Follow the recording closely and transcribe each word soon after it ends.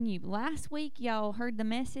You last week, y'all heard the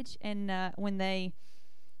message, and when they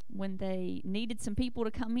needed some people to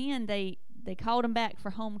come in, they called them back for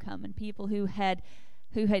homecoming. People who had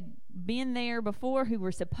been there before, who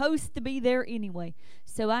were supposed to be there anyway.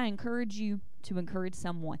 So I encourage you to encourage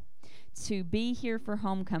someone to be here for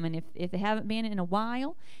homecoming. If they haven't been in a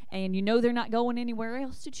while, and you know they're not going anywhere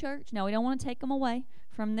else to church, no, we don't want to take them away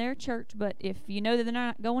from their church. But if you know that they're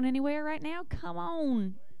not going anywhere right now, come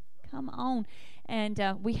on. Come on. And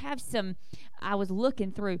we have some, I was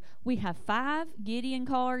looking through, we have 5 Gideon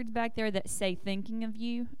cards back there that say thinking of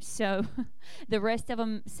you. So the rest of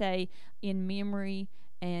them say in memory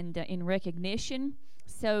and in recognition.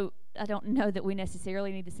 So I don't know that we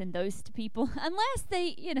necessarily need to send those to people unless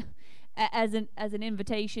they, as an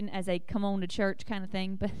invitation, as a come on to church kind of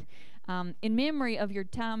thing. But in memory of your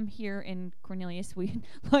time here in Cornelius, we'd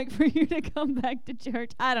like for you to come back to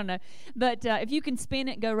church. I don't know. But if you can spin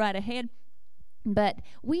it, go right ahead. But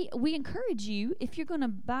we encourage you, if you're going to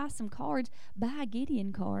buy some cards, buy a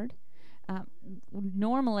Gideon card.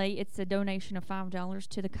 Normally, it's a donation of $5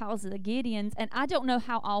 to the cause of the Gideons. And I don't know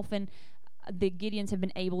how often the Gideons have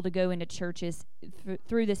been able to go into churches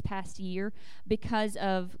through this past year because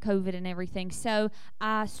of COVID and everything. So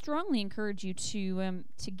I strongly encourage you to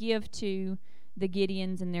give to the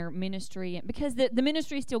Gideons and their ministry, because the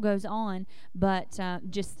ministry still goes on, but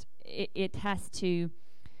it has to.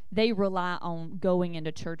 They rely on going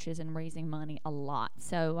into churches and raising money a lot.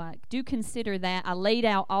 So do consider that. I laid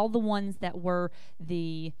out all the ones that were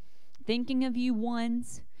the thinking of you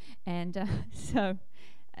ones, and so.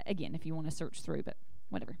 Again, if you want to search through, but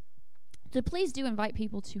whatever. So please do invite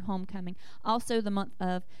people to homecoming. Also, the month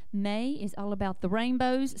of May is all about the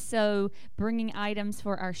rainbows. So bringing items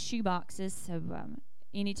for our shoe boxes. So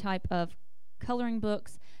any type of coloring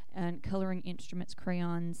books and coloring instruments,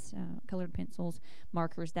 crayons, colored pencils,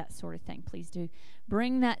 markers, that sort of thing. Please do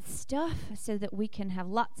bring that stuff so that we can have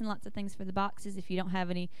lots and lots of things for the boxes. If you don't have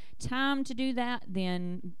any time to do that,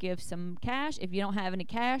 then give some cash. If you don't have any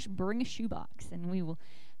cash, bring a shoebox, and we will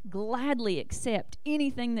gladly accept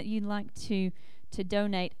anything that you'd like to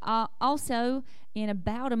donate. Also, in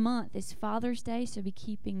about a month is Father's Day, so be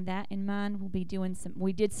keeping that in mind. We'll be doing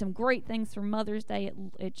we did some great things for Mother's Day.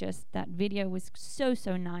 It just, that video was so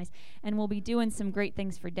nice, and we'll be doing some great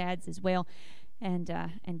things for dads as well. And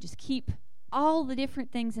just keep all the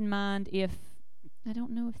different things in mind. If I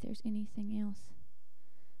don't know if there's anything else.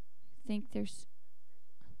 I think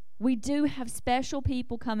we do have special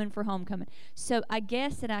people coming for homecoming. So I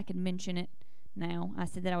guess that I could mention it now. I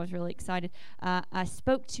said that I was really excited. I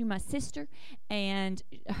spoke to my sister, and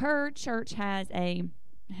her church has a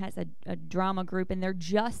drama group, and they're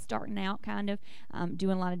just starting out, kind of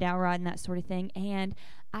doing a lot of dowel riding, that sort of thing. And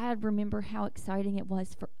I remember how exciting it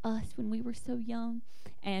was for us when we were so young,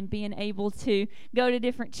 and being able to go to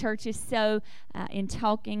different churches. So in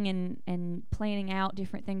talking and planning out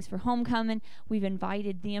different things for homecoming, we've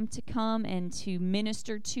invited them to come and to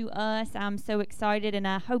minister to us. I'm so excited, and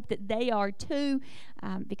I hope that they are too,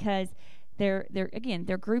 because their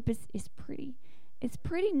group is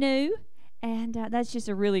pretty new, and that's just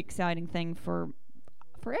a really exciting thing for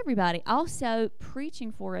everybody. Also,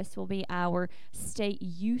 preaching for us will be our state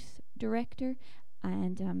youth director,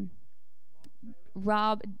 and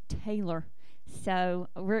Rob Taylor. So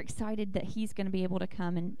we're excited that he's going to be able to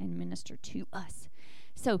come and minister to us.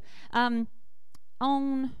 So on,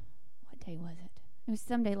 what day was it? It was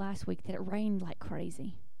some day last week that it rained like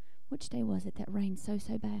crazy. Which day was it that rained so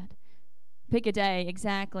bad? Pick a day,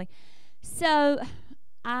 exactly. So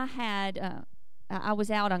I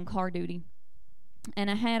was out on car duty,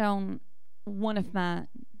 and I had on one of my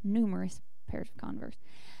numerous pairs of Converse.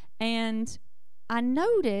 And I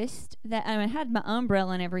noticed that I had my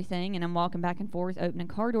umbrella and everything, and I'm walking back and forth, opening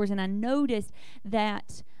car doors, and I noticed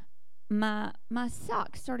that my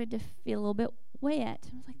sock started to feel a little bit wet.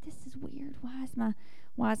 I was like, this is weird.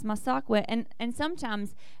 Why is my sock wet? And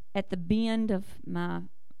sometimes at the bend of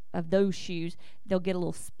those shoes, they'll get a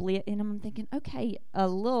little split in them. I'm thinking, okay, a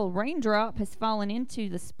little raindrop has fallen into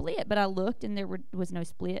the split, but I looked and there was no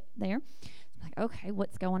split there. I'm like, okay,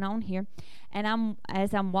 what's going on here? And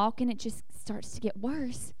as I'm walking, it just starts to get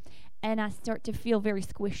worse, and I start to feel very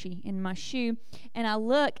squishy in my shoe. And I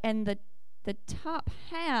look, and the top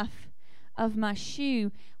half of my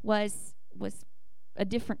shoe was a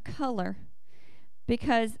different color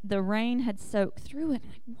because the rain had soaked through it. I'm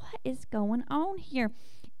like, what is going on here?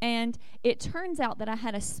 And it turns out that I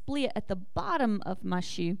had a split at the bottom of my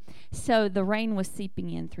shoe, so the rain was seeping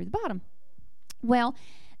in through the bottom. Well,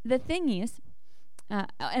 the thing is,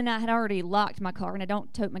 and I had already locked my car, and I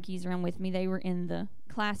don't tote my keys around with me. They were in the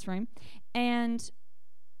classroom. And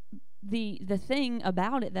the thing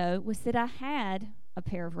about it, though, was that I had a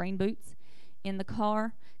pair of rain boots in the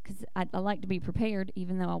car, because I like to be prepared,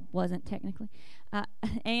 even though I wasn't technically.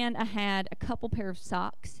 And I had a couple pair of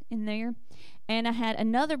socks in there. And I had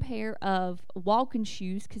another pair of walking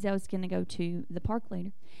shoes, because I was going to go to the park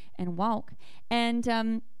later and walk.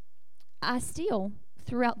 And I still,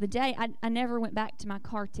 throughout the day, I never went back to my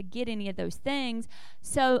car to get any of those things.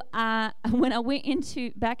 So when I went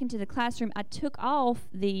back into the classroom, I took off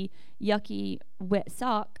the yucky wet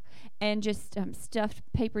sock and just stuffed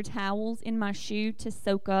paper towels in my shoe to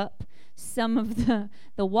soak up some of the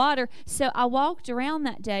water. So I walked around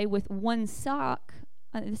that day with one sock,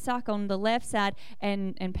 the sock on the left side,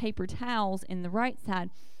 and paper towels in the right side,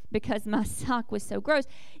 because my sock was so gross.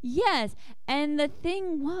 Yes, and the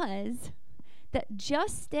thing was that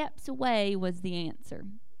just steps away was the answer.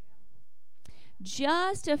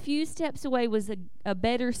 Just a few steps away was a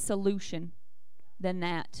better solution than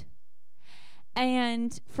that.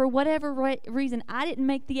 And for whatever reason, I didn't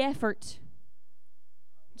make the effort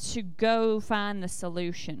to go find the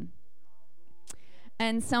solution.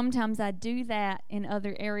 And sometimes I do that in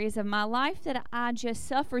other areas of my life, that I just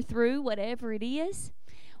suffer through whatever it is,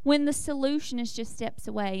 when the solution is just steps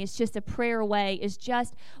away. It's just a prayer away. It's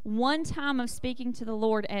just one time of speaking to the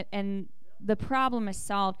Lord, and the problem is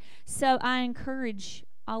solved. So I encourage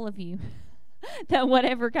all of you that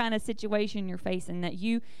whatever kind of situation you're facing, that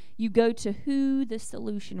you go to who the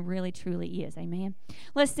solution really truly is. Amen.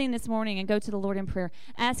 Let's sing this morning and go to the Lord in prayer.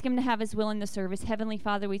 Ask him to have his will in the service. Heavenly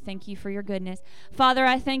Father, we thank you for your goodness. Father,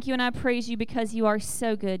 I thank you and I praise you because you are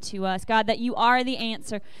so good to us. God, that you are the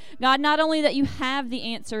answer. God, not only that you have the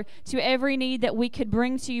answer to every need that we could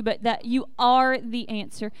bring to you, but that you are the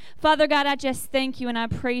answer. Father God, I just thank you and I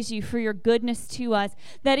praise you for your goodness to us,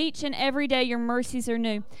 that each and every day your mercies are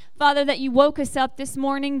new. Father, that you woke us up this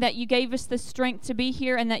morning, that you gave us the strength to be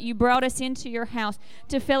here, and that you brought us into your house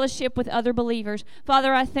to fellowship with other believers.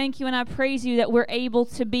 Father, I thank you and I praise you that we're able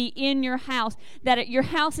to be in your house, that your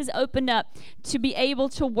house is opened up to be able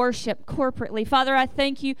to worship corporately. Father, I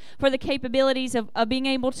thank you for the capabilities of being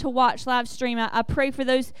able to watch live stream. I pray for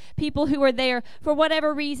those people who are there for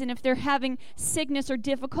whatever reason, if they're having sickness or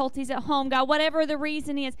difficulties at home, God, whatever the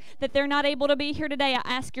reason is that they're not able to be here today, I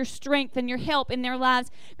ask your strength and your help in their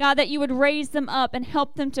lives, God, that you would raise them up and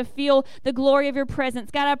help them to feel the glory of your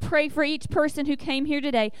presence. God, I pray for each person who came here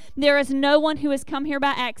today. There is no one who has come here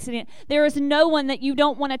by accident. There is no one that you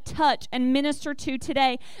don't want to touch and minister to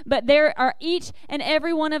today, but there are each and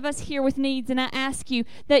every one of us here with needs, and I ask you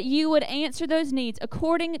that you would answer those needs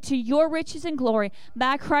according to your riches and glory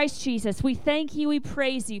by Christ Jesus. We thank you, we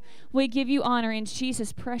praise you, we give you honor in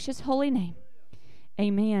Jesus' precious holy name.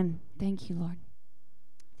 Amen. Thank you, Lord.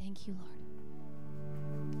 Thank you, Lord.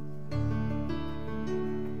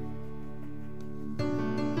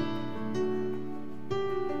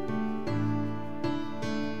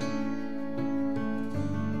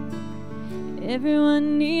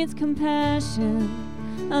 Everyone needs compassion,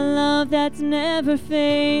 a love that's never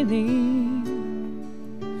failing.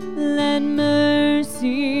 Let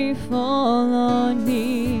mercy fall on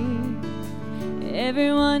me.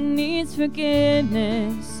 Everyone needs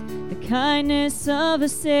forgiveness, the kindness of a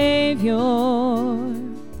Savior,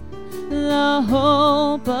 the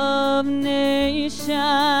hope of nations.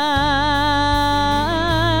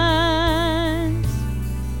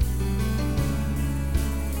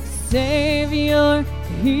 Savior,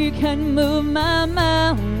 he can move my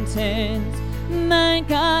mountains. My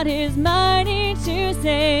God is mighty to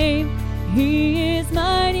save. He is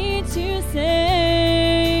mighty to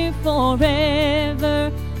save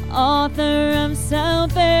forever. Author of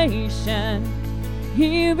salvation,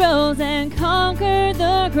 he rose and conquered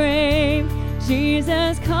the grave.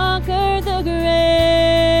 Jesus conquered the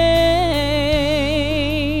grave.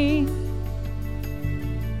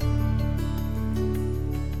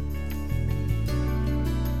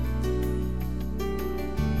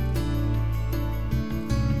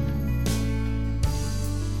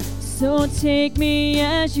 So take me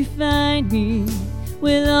as you find me,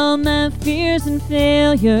 with all my fears and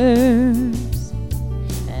failures,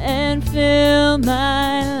 and fill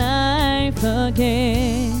my life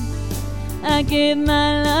again. I give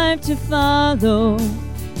my life to follow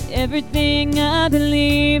everything I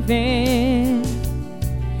believe in.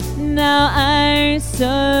 Now I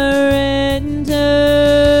surrender.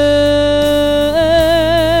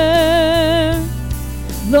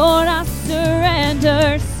 Lord, I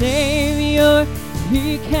surrender. Savior,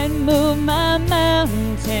 he can move my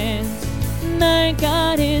mountains. My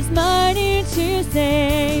God is mighty to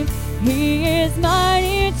save. He is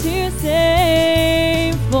mighty to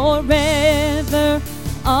save forever.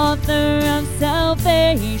 author of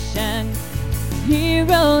salvation. He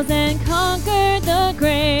rose and conquered the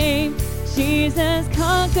grave. Jesus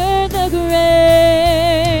conquered the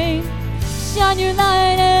grave. Shine your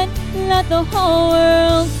light and let the whole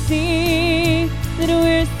world see that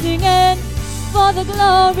we're singing for the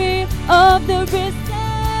glory of the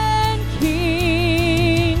risen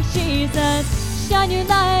King. Jesus, shine your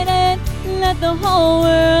light and let the whole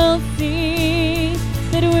world see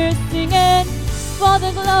that we're singing for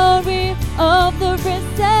the glory of the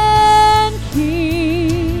risen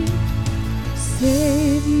King.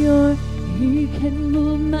 Savior, He can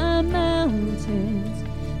move my mountains.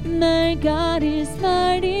 My God is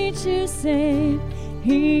mighty to save.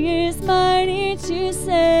 He is mighty to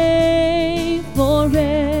save.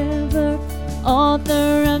 Forever,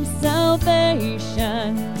 author of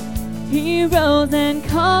salvation. He rose and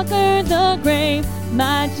conquered the grave.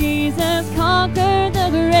 My Jesus conquered the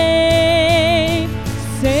grave.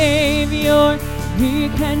 Savior, He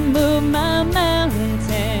can move my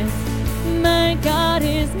mountains. My God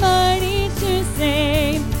is mighty to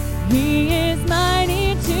save. He is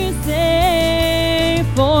mighty to save.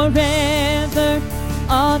 Forever,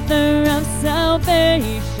 author of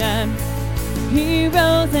salvation. He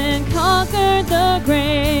rose and conquered the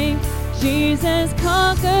grave. Jesus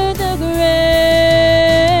conquered the grave.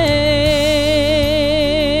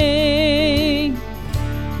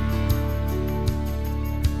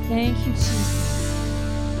 Thank you, Jesus.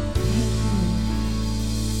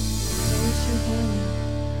 Thank you,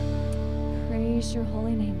 Lord. Praise your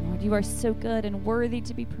holy name, Lord. You are so good and worthy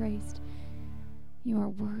to be praised. You are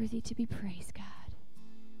worthy to be praised, God.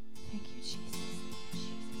 Thank you, Jesus.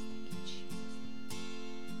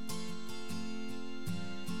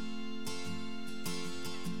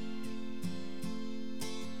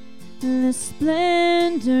 The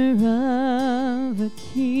splendor of a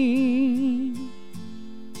king,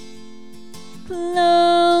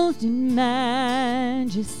 clothed in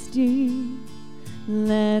majesty,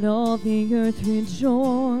 let all the earth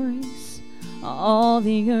rejoice, all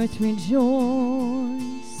the earth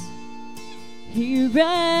rejoice. He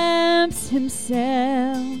wraps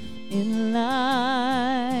himself in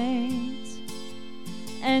light,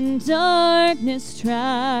 and darkness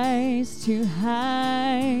tries to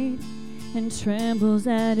hide, and trembles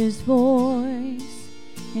at his voice,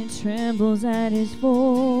 and trembles at his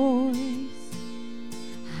voice.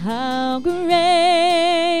 How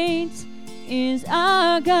great is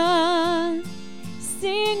our God!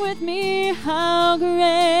 Sing with me, how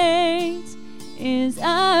great is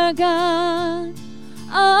our God!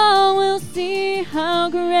 Oh, we'll see how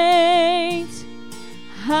great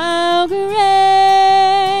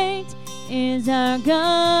is our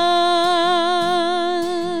God.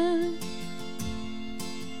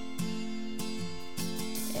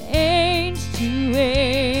 Age to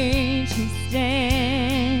age He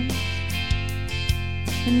stands,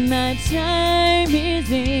 and my time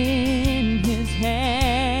is in His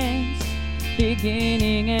hands.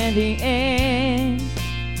 Beginning and the end,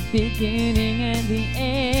 beginning and the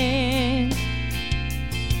end.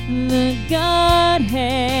 The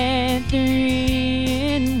Godhead, three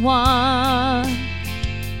in one.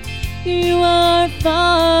 You are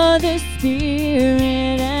Father,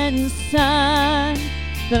 Spirit, and Son.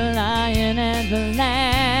 The Lion and the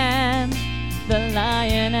Lamb, the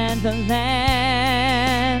Lion and the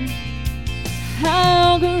Lamb.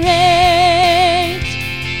 How great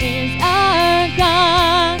is our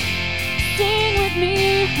God! Sing with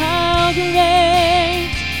me, how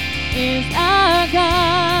great is our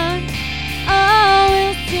God! Oh,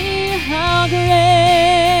 we'll see how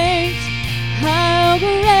great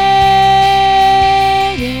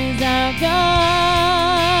is our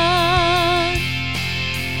God.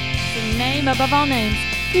 The name above all names.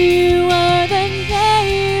 You are the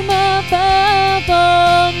name above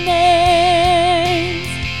all names.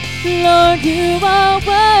 Lord, you are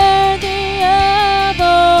worthy of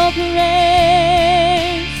all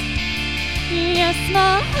praise. Yes,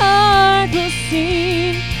 my heart will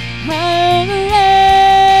sing, how great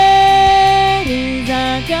is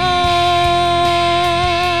our God.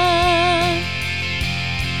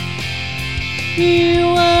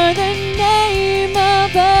 You are the name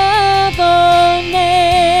above all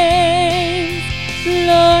names.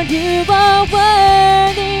 Lord, you are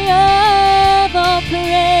worthy of all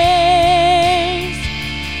praise.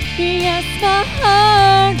 Yes, my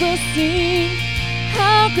heart will sing,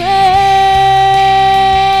 how great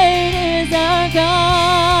is our God.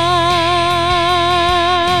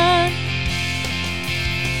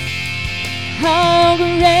 How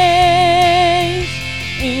great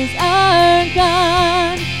is our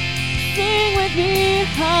God. Sing with me,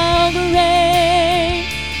 how great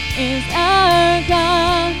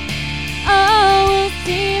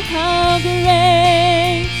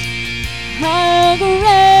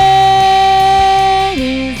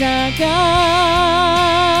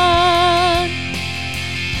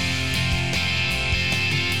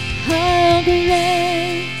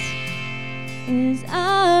is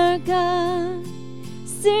our God.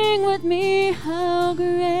 Sing with me, how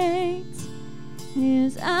great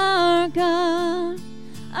is our God.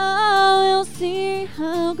 I will sing,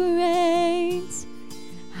 how great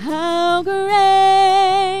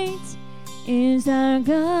is our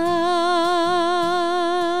God.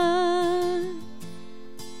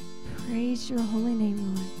 Praise your holy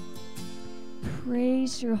name, Lord.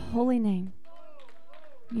 Praise your holy name.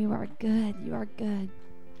 You are good. You are good.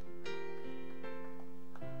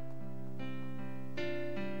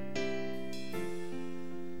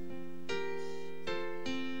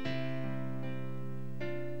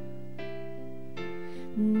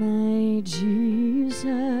 My Jesus,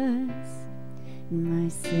 my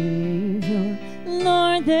Savior,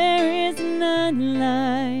 Lord, there is none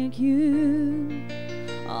like you.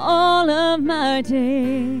 All of my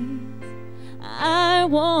days I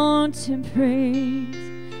want to praise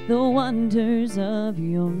the wonders of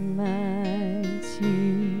your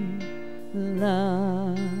mighty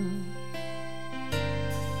love.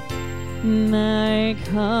 My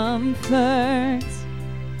comfort,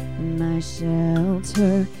 my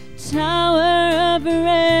shelter, tower of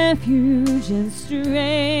refuge and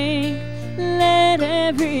strength, let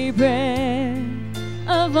every breath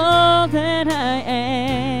of all that I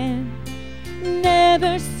am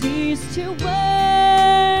never cease to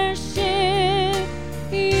worship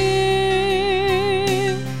you.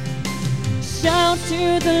 Shout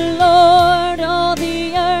to the Lord, all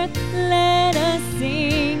the earth, let us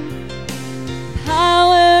sing.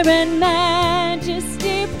 Power and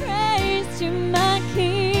majesty, praise to my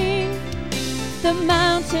King. The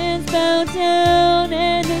mountains bow down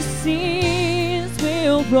and the seas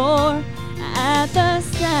will roar at the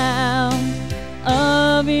sound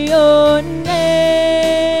of your name.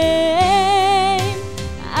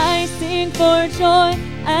 I sing for joy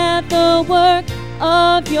at the work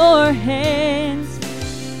of your hands.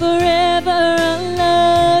 Forever I'll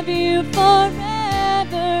love you,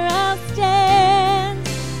 forever I'll stand.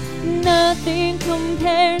 Nothing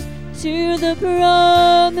compares to the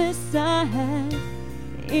promise I have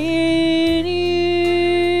in you.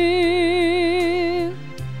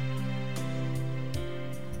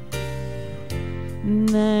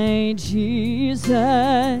 My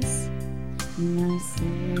Jesus, my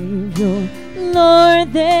Savior,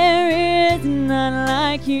 Lord, there is none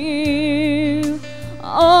like you.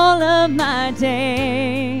 All of my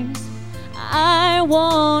days I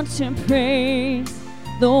want to praise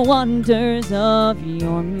the wonders of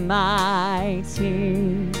your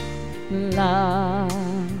mighty love.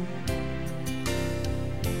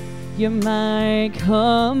 You're my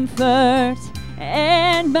comfort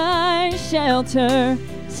and my shelter,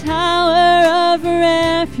 tower of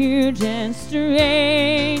refuge and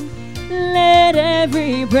strength. Let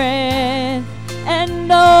every breath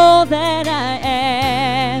and all that I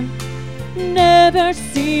am never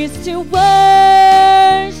cease to worship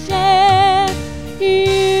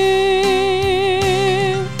you.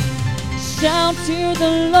 Shout to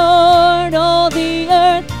the Lord, all the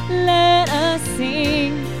earth, let us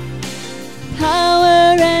sing.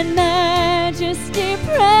 Power and majesty,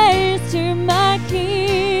 praise to my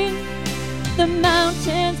King. The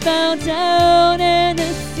mountains bow down and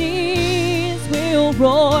the seas will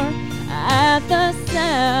roar at the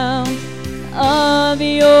sound of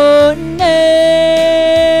your name.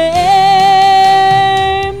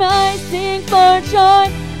 I sing for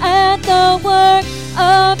joy at the work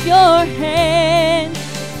of your hands.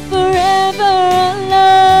 Forever I'll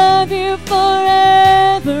love you,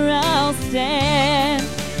 forever I'll stand.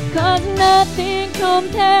 'Cause nothing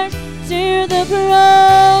compares to the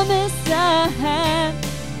promise I have.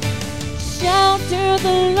 Shout to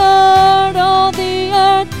the Lord, all the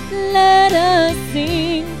earth, let us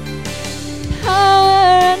sing.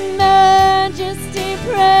 Power and majesty,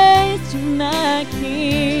 praise to my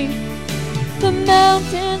King. The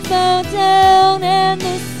mountains bow down and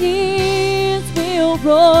the seas will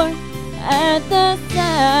roar at the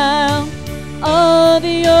sound of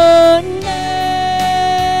your name.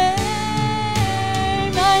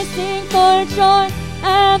 I sing for joy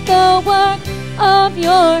at the work of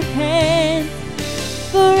your hands.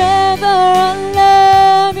 Forever I'll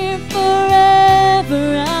love you,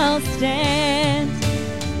 forever I'll stand.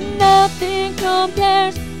 Nothing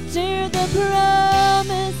compares to the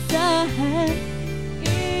promise I have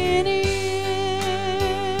in you.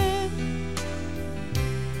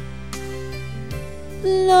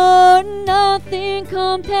 Lord, nothing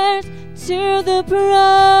compares to the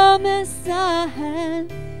promise I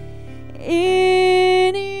have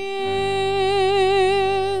in you.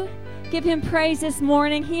 Give him praise this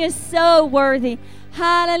morning. He is so worthy.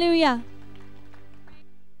 Hallelujah.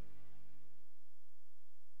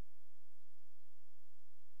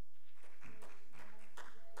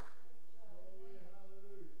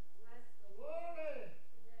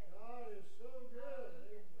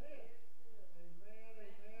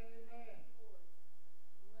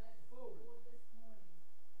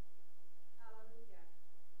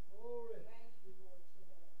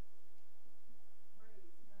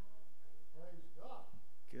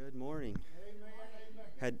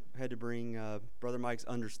 Brother Mike's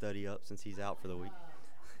understudy up since he's out for the week.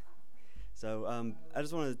 So I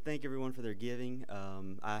just want to thank everyone for their giving.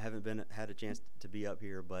 I haven't had a chance to be up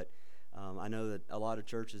here, but I know that a lot of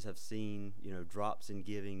churches have seen drops in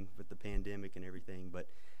giving with the pandemic and everything. But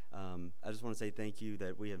I just want to say thank you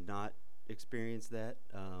that we have not experienced that.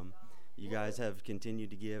 You guys have continued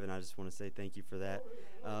to give, and I just want to say thank you for that.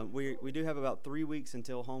 We do have about 3 weeks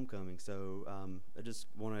until homecoming, so I just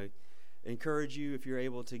want to encourage you, if you're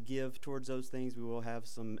able to give towards those things. We will have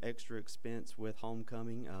some extra expense with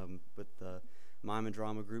homecoming, with the mime and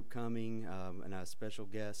drama group coming, and a special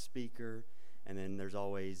guest speaker, and then there's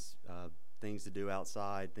always things to do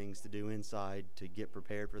outside, things to do inside to get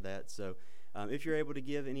prepared for that. So if you're able to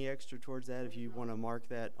give any extra towards that, if you want to mark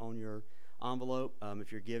that on your envelope,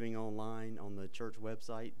 if you're giving online on the church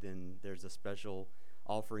website, then there's a special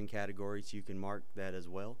offering category, so you can mark that as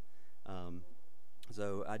well.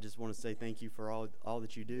 So I just want to say thank you for all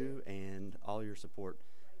that you do and all your support.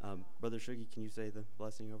 Brother Shuggy, can you say the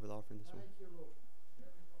blessing over the offering this morning? Thank you, Lord.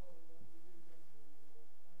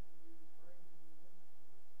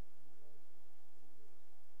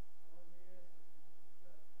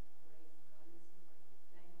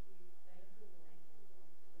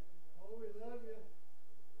 Oh, we love you.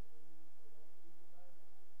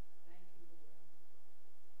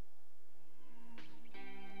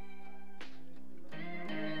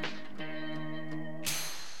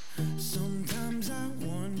 Sometimes I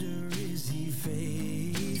wonder, is he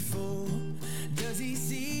faithful? Does he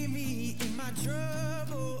see me in my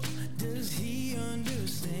trouble? Does he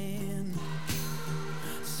understand?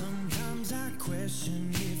 Sometimes I question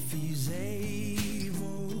if he's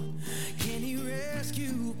able. Can he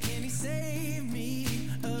rescue? Can he save me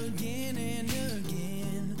again and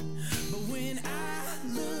again? But when I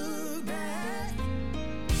look back,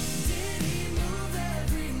 did he move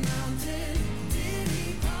every mountain? Did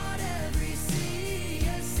he part every sea?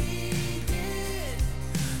 Yes, he did.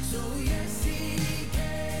 So yes, he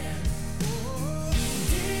can. Oh,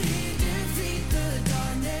 did he defeat the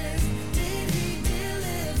darkness? Did he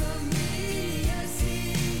deliver me? Yes,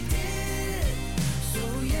 he did. So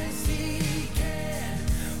yes, he can.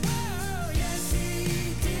 Oh, yes,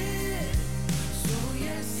 he did. So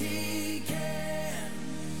yes, he can.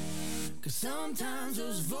 'Cause sometimes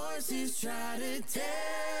those voices try to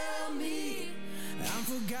tell me I'm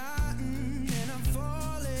forgotten and I'm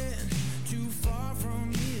falling too far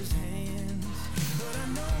from his hands. But I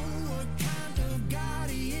know what kind of God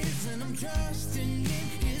he is, and I'm trusting in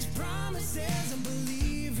his promises and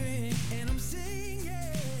believing, and I'm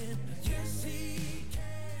singing, yes, he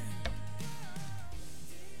can.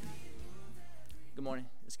 Good morning.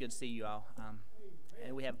 It's good to see you all.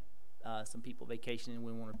 And we have some people vacationing, and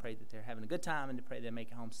we want to pray that they're having a good time and to pray they make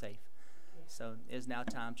it home safe. So it is now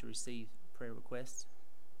time to receive prayer requests.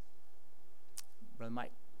 Brother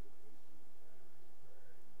Mike.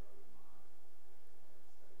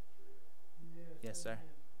 Yes, sir.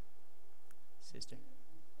 Sister.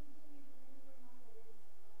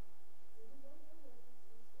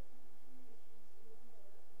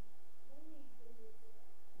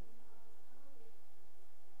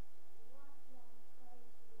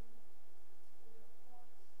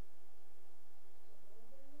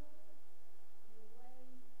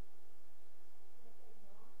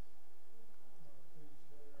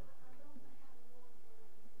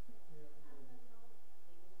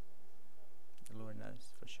 The Lord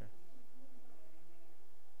knows for sure.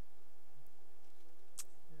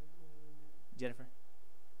 Jennifer.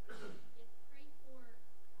 Yes, pray for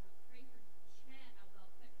Chad.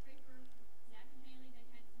 Pray for Zach and Haley. They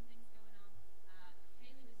had some things going on.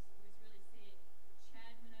 Haley was really sick.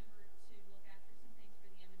 Chad went over to look after some things for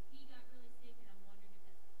them, and he got really sick. And I'm wondering if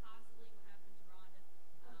that's possibly what happened to Rhonda,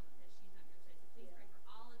 that she's not here today. So please pray for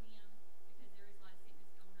all of them, because there is a lot of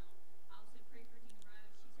sickness going on. I also pray for Dina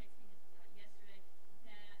Rose. She texted me yesterday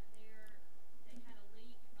that they had a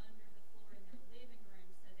leak under the floor in their living room,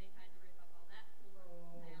 so they've had to rip up all that floor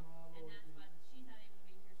now, and that's why she's not able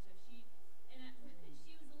to be here. So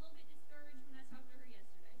she was a little bit discouraged when I talked to her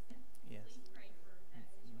yesterday. So Yes. please pray for that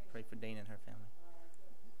situation. Pray for Dean and her family.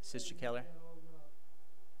 Sister Keller.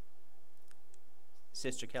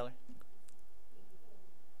 Sister Keller.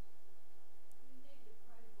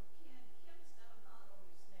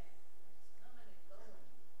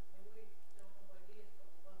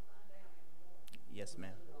 Yes,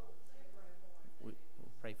 ma'am. We'll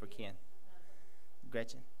pray for Ken.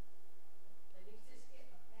 Gretchen.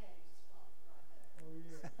 Oh,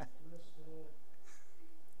 yeah. Bless the Lord.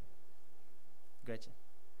 Gretchen.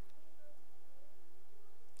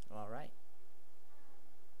 All right.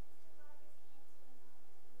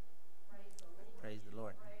 Praise the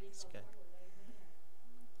Lord. It's good.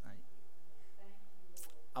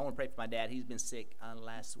 want to pray for my dad. He's been sick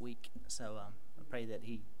last week, so I pray that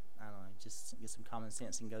he, I don't know, just get some common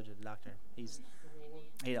sense and go to the doctor. He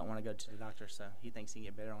don't want to go to the doctor, so he thinks he can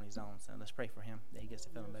get better on his own. So let's pray for him that he gets to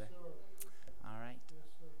feeling better. All right.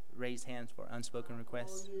 Raise hands for unspoken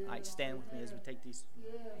requests. All right, stand with me as we take these.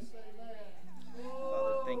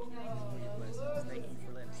 Father, thank you for your blessings. Thank you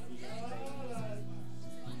for letting us be here today.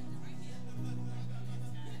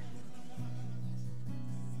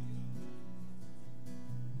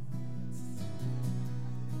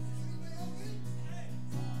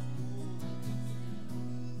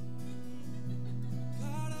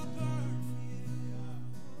 God, I burn for you.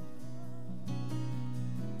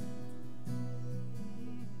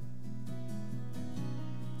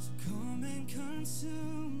 So come and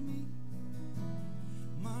consume me.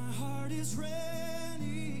 My heart is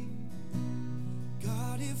ready.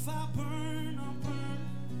 God, if I burn, I'll burn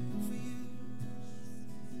for you.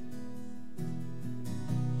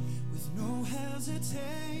 With no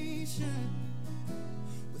hesitation,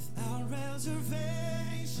 without reservation.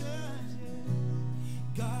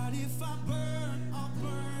 God, if I burn, I'll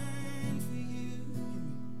burn for you.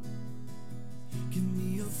 Give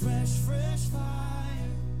me a fresh, fresh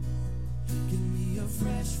fire. Give me a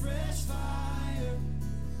fresh, fresh fire.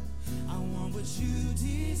 I want what you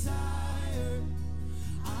desire.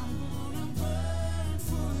 I'm gonna burn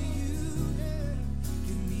for you. Yeah.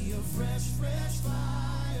 Give me a fresh, fresh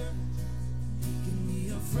fire. Give me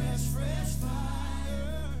a fresh, fresh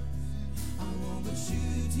fire. I want what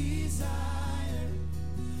you desire.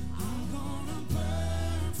 I'm gonna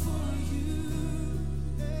burn for you.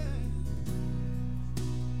 Yeah.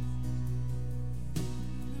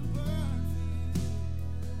 Burn for you.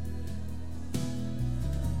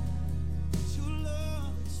 Let your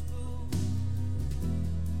love explode.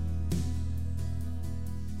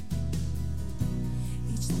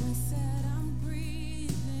 Each voice that I'm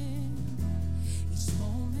breathing, each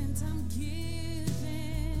moment I'm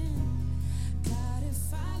giving. God,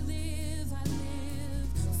 if I live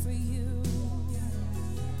for you.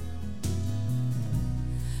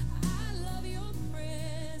 I love your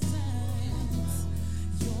presence.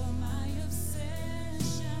 You're my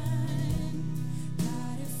obsession.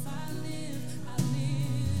 God, if I live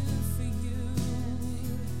for you.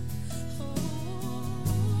 Oh,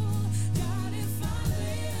 God, if I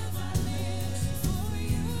live for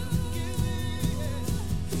you.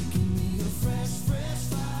 Give me a fresh, fresh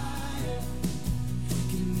fire.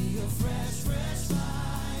 Give me a fresh, fresh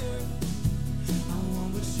fire. I want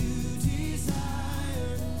what you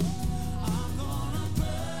desire. I'm gonna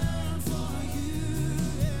burn for you.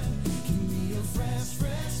 Yeah. Give me a fresh,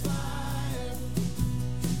 fresh fire.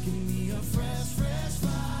 Give me a fresh, fresh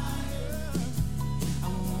fire. I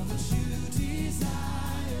want what you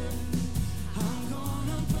desire. I'm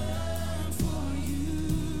gonna burn for you.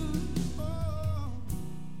 Oh.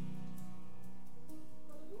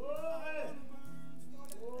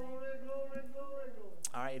 Glory, glory, glory, glory.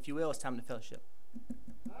 All right, if you will, it's time to fellowship.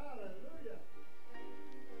 Hallelujah.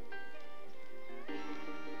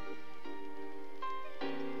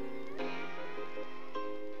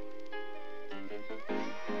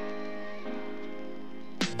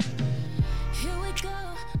 Here we go,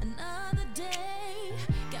 another day.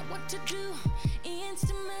 Got what to do, ends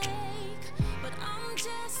to make. But I'm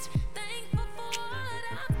just thankful for what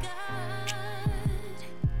I've got.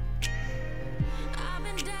 I've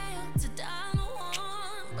been down to dollar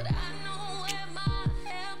one, but I know where my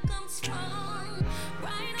help comes from.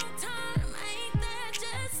 Right on time, ain't that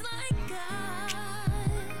just like God?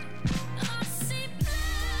 I see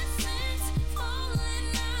blessings falling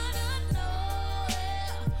out of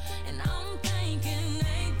nowhere, and I'm thinking,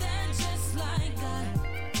 ain't that just like God?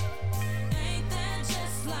 Ain't that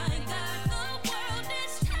just like God? The world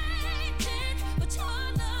is changing, but your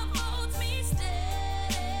love holds me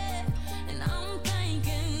steady, and I'm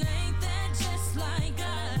thinking, ain't that just like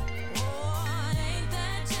God? Oh, ain't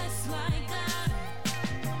that just like God?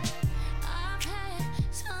 I've had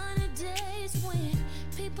sunny days when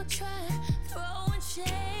people try throwing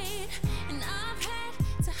shade, and I've had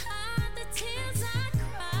to hide the tears I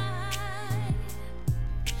cried.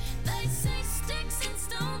 They say sticks and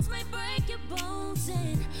stones may break your bones,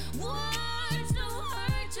 and words don't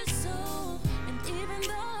hurt your soul. And even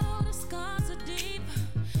though the scars are deep,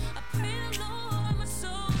 I pray the Lord my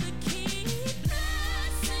soul to keep.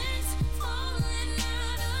 Blessings falling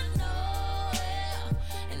out of nowhere,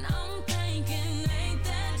 and I'm thinking, ain't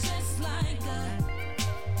that just like God?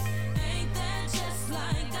 Ain't that just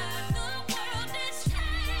like God? The world is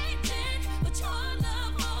changing, but your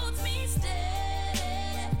love holds me steady,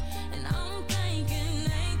 and I'm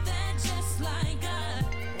thinking, ain't that just like God?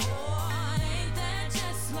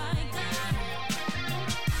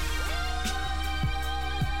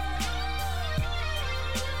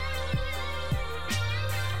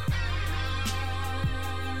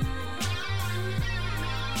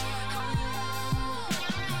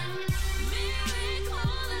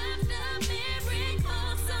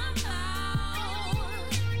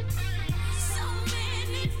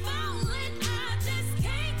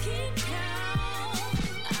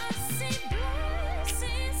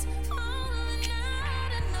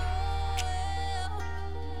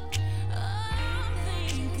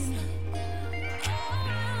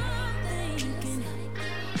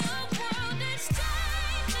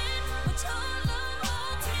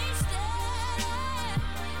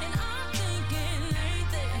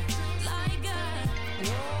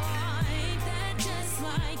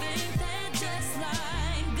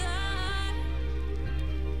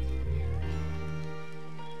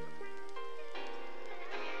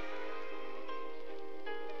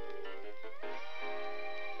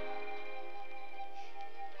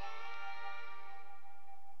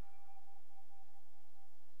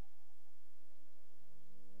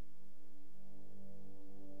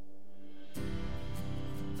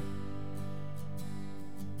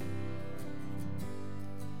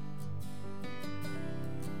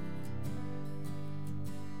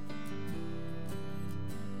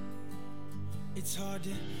 It's hard to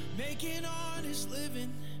make an honest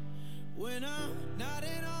living when I'm not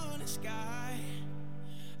an honest guy.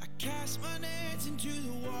 I cast my nets into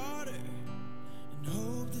the water and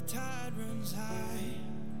hope the tide runs high.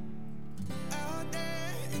 Out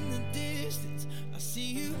there in the distance, I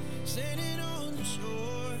see you standing on the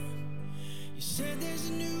shore. You said there's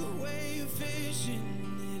a new way of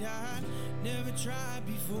fishing that I'd never tried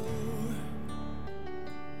before.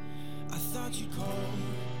 I thought you'd call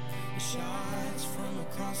the shots from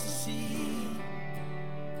across the sea,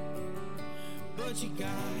 but you got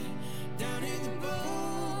down in the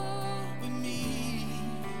boat with me.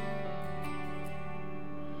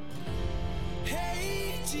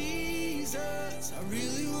 Hey Jesus, I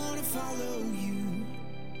really wanna follow you,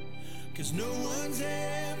 'cause no one's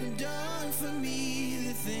ever done for me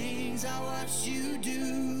the things I watched you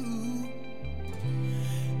do.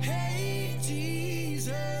 Hey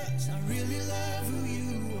Jesus, I really love who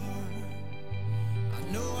you are. I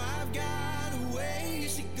know I've got a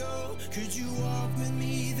ways to go. Could you walk with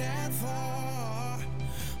me that far?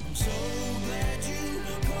 I'm so glad you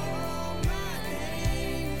called my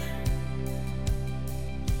name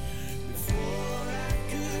before I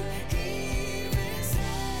could even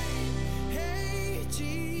say, hey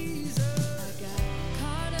Jesus. I got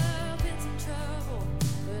caught up in some trouble,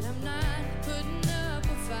 but I'm not putting up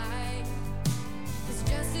a fight. 'Cause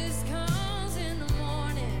justice comes in the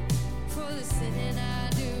morning for the sinning I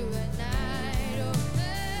do at night. Oh,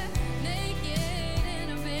 naked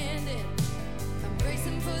and abandoned, I'm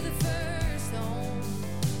bracing for the first stone.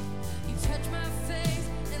 You touch my face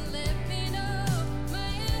and let me know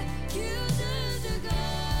my accusers are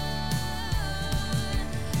gone.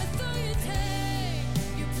 I thought you'd take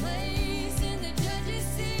your place in the judge's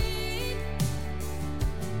seat,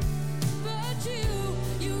 but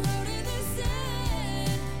you wrote in the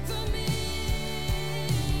sand for me.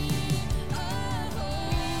 Oh,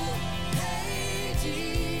 hey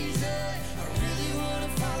Jesus, I really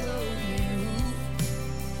wanna follow you,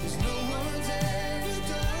 'cause no one's ever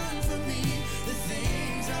done for me the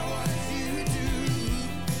things I watch you do.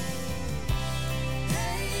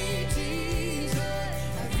 Hey Jesus,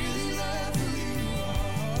 I really love who you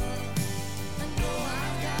are. I know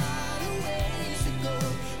I've got a ways to go,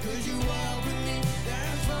 'cause you walk with me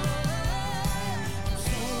that far. I'm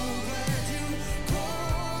so glad you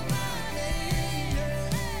called my name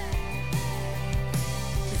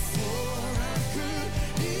before I could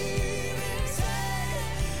even say,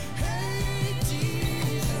 hey Jesus.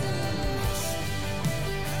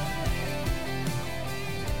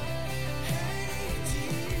 Hey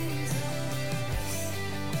Jesus.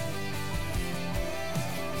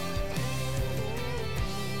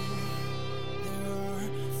 There are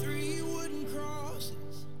 3 wooden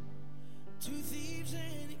crosses, 2 thieves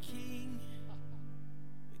and a king.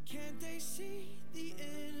 But can't they see the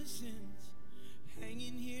innocence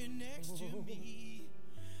hanging here next to me?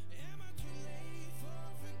 Am I too late for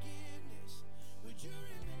forgiveness? Would you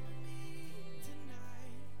remember me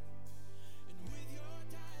tonight? And with your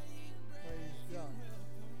dying breath, Praise you God.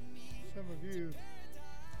 welcome me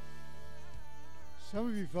Some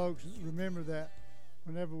of you folks remember that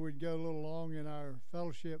whenever we'd go a little long in our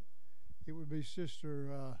fellowship, it would be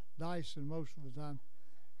Sister Dyson most of the time.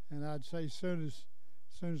 And I'd say soon as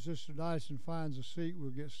Sister Dyson finds a seat,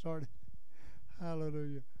 we'll get started.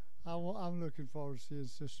 Hallelujah. I'm looking forward to seeing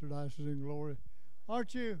Sister Dyson in glory.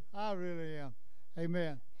 Aren't you? I really am.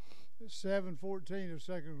 Amen. 7:14 of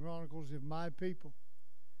 2 Chronicles, if my people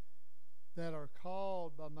that are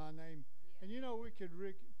called by my name. And you know, we could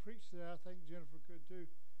preach that. I think Jennifer could too.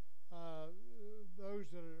 Those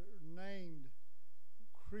that are named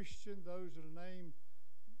Christian, those that are named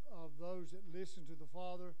of those that listen to the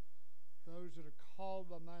Father, those that are called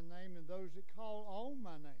by my name, and those that call on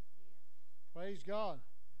my name. Praise God.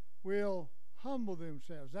 Will humble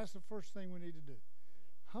themselves. That's the first thing we need to do.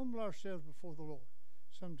 Humble ourselves before the Lord.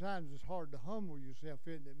 Sometimes it's hard to humble yourself,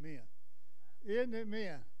 isn't it, men? Isn't it,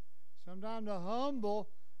 men? Sometimes to humble,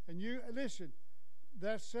 and you, listen,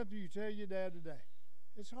 that's something you tell your dad today.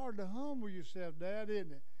 It's hard to humble yourself, Dad,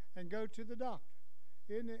 isn't it? And go to the doctor,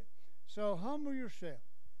 isn't it? So humble yourself.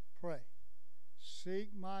 Pray.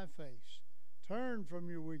 Seek my face. Turn from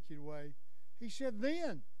your wicked way. He said,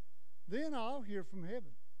 then I'll hear from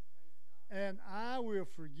heaven. And I will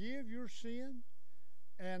forgive your sin,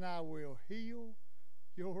 and I will heal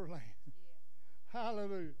your land.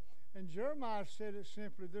 Hallelujah. And Jeremiah said it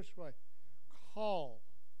simply this way: call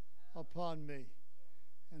upon me,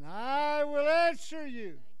 and I will answer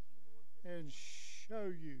you and show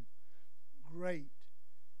you great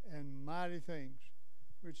and mighty things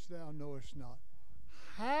which thou knowest not.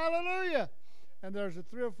 Hallelujah. And there's a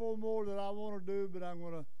 3 or 4 more that I want to do, but I'm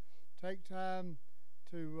going to take time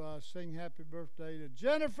to sing happy birthday to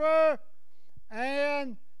Jennifer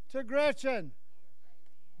and to Gretchen.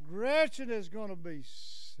 Gretchen is going to be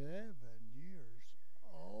 7 years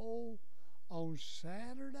old on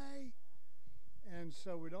Saturday. And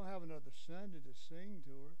so we don't have another Sunday to sing to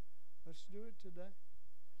her. Let's do it today.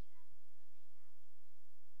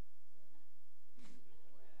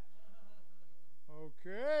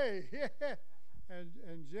 Okay. Yeah.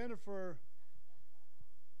 And Jennifer,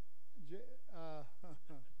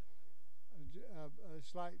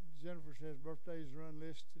 it's like Jennifer says, birthdays are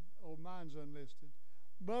unlisted. Oh, mine's unlisted.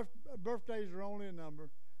 Birthdays are only a number,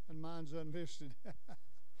 and mine's unlisted.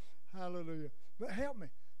 Hallelujah. But help me.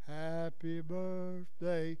 Happy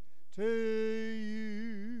birthday to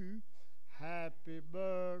you. Happy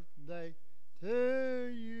birthday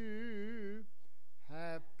to you.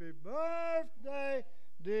 Happy birthday,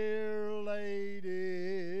 dear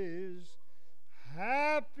ladies.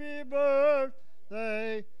 Happy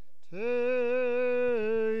birthday to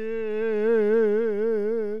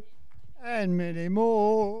you. And many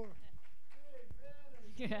more.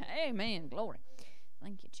 Amen. Glory.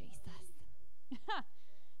 Thank you, Jesus.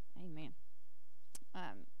 Amen.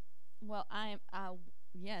 Well,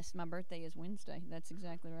 yes, my birthday is Wednesday. That's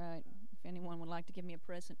exactly right. If anyone would like to give me a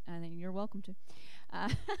present, I think you're welcome to.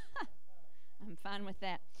 I'm fine with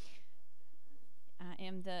that. I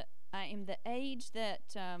am the age that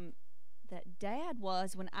Dad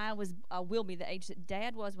was when I was. I will be the age that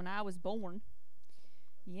Dad was when I was born.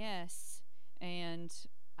 Yes, and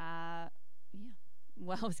yeah.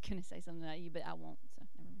 Well, I was gonna say something about you, but I won't. So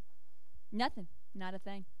never mind. Nothing. Not a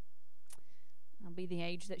thing. I'll be the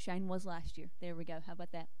age that Shane was last year. There we go. How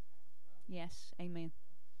about that? Yes. Amen.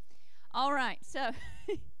 All right. So,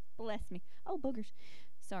 bless me. Oh, boogers.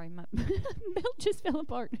 Sorry, my belt just fell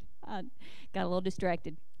apart. I got a little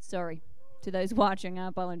distracted. Sorry to those watching. I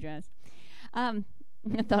apologize. I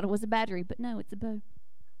thought it was a battery, but no, it's a bow.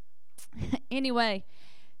 Anyway,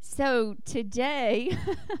 so today...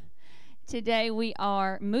 Today we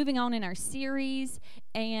are moving on in our series,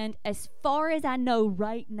 and as far as I know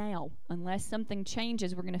right now, unless something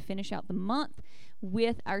changes, we're going to finish out the month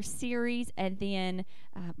with our series, and then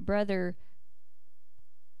Brother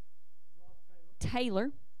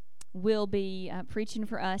Taylor will be preaching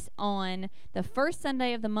for us on the first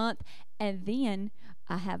Sunday of the month, and then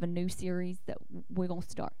I have a new series that we're going to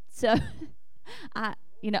start. So I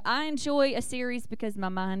enjoy a series because my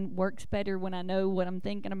mind works better when I know what I'm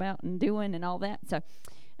thinking about and doing and all that. So,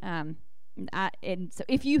 so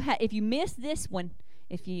if you missed this one,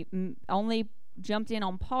 if you only jumped in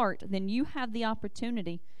on part, then you have the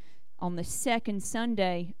opportunity on the second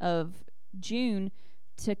Sunday of June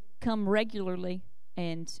to come regularly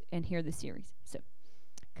and hear the series. So,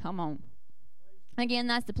 come on. Again,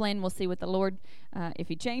 that's the plan. We'll see what the Lord, if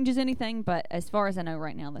He changes anything. But as far as I know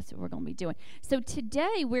right now, that's what we're going to be doing. So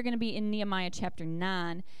today we're going to be in Nehemiah chapter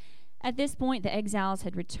 9. At this point, the exiles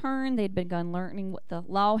had returned. They had begun learning what the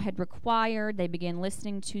law had required. They began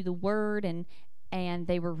listening to the word, and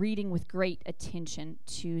they were reading with great attention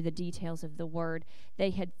to the details of the word. They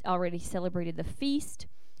had already celebrated the feast,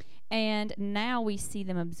 and now we see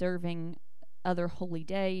them observing other holy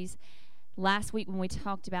days. Last week when we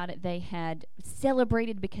talked about it, they had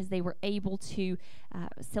celebrated because they were able to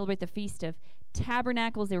celebrate the Feast of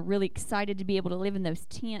Tabernacles. They were really excited to be able to live in those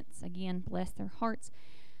tents. Again, bless their hearts.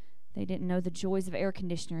 They didn't know the joys of air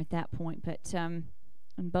conditioner at that point, but and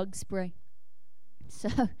bug spray.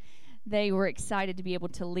 So they were excited to be able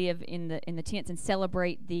to live in the tents and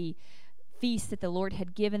celebrate the feast that the Lord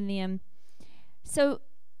had given them. So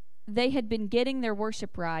they had been getting their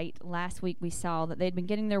worship right. Last week we saw that they'd been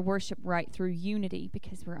getting their worship right through unity,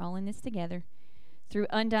 because we're all in this together, through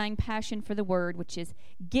undying passion for the word, which is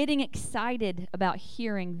getting excited about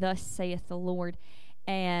hearing thus saith the Lord,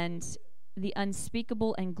 and the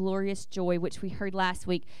unspeakable and glorious joy, which we heard last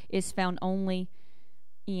week, is found only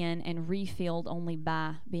in and refilled only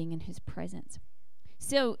by being in His presence.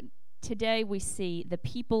 So today we see the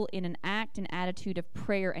people in an act and attitude of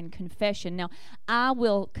prayer and confession. Now, I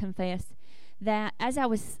will confess that as I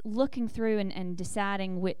was looking through and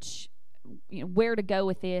deciding where to go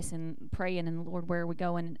with this and praying, and Lord, where are we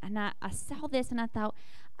going? And I saw this and I thought,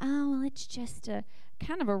 oh, well, it's just a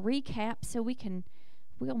kind of a recap so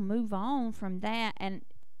we'll move on from that. And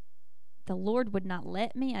the Lord would not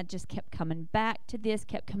let me. I just kept coming back to this.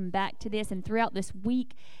 And throughout this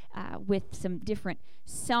week, with some different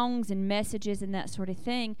songs and messages and that sort of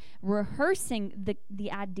thing, rehearsing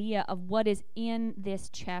the idea of what is in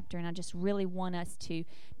this chapter. And I just really want us to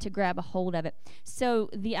grab a hold of it. So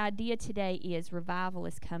the idea today is revival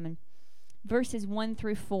is coming. verses 1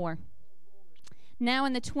 through 4. Now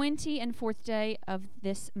in the 24th day of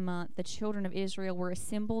this month, the children of Israel were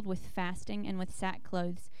assembled with fasting and with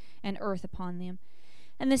sackcloths and earth upon them.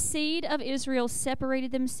 And the seed of Israel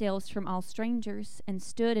separated themselves from all strangers, and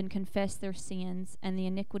stood and confessed their sins and the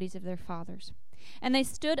iniquities of their fathers. And they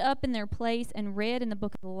stood up in their place and read in the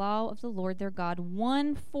book of the law of the Lord their God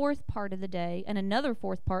 1/4 part of the day, and another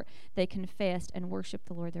 4th part they confessed and worshipped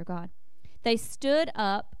the Lord their God. They stood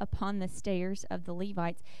up upon the stairs of the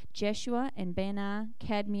Levites, Jeshua and Bani,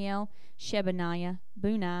 Kadmiel, Shebaniah,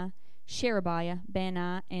 Bunai, Sherebiah,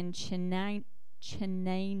 Bani, and Chenani,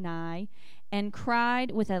 and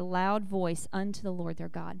cried with a loud voice unto the Lord their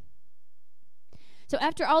God. So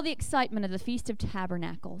after all the excitement of the Feast of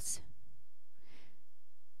Tabernacles,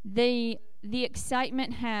 the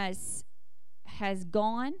excitement has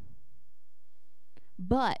gone,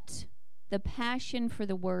 but the passion for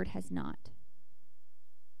the word has not.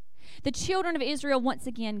 The children of Israel once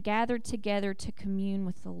again gathered together to commune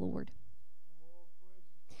with the Lord.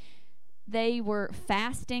 They were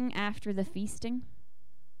fasting after the feasting.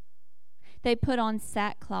 They put on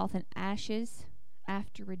sackcloth and ashes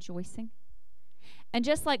after rejoicing. And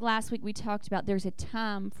just like last week we talked about, there's a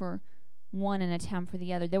time for one and a time for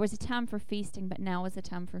the other. There was a time for feasting, but now is a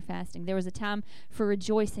time for fasting. There was a time for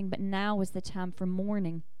rejoicing, but now is the time for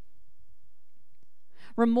mourning.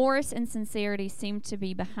 Remorse and sincerity seemed to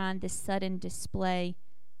be behind this sudden display.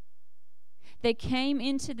 They came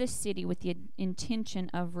into the city with the intention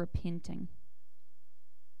of repenting.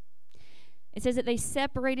 It says that they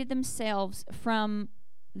separated themselves from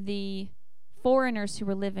the foreigners who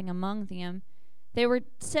were living among them. They were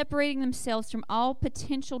separating themselves from all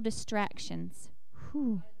potential distractions.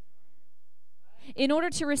 Whew. In order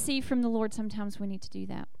to receive from the Lord, sometimes we need to do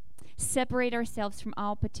that. Separate ourselves from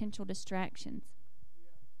all potential distractions.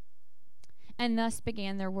 And thus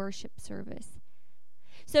began their worship service.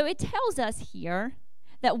 So it tells us here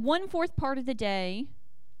that 1/4 part of the day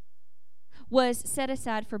was set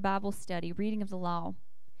aside for Bible study, reading of the law,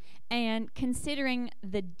 and considering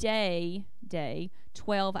the day,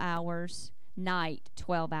 12 hours, night,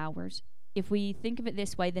 12 hours. If we think of it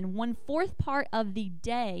this way, then 1/4 part of the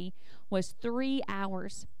day was 3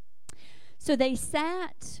 hours. So they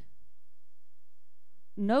sat,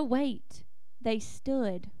 no wait, they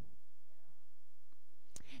stood.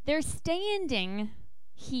 They're standing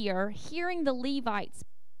here, hearing the Levites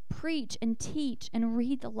preach and teach and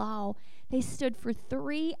read the law. They stood for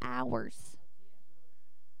 3 hours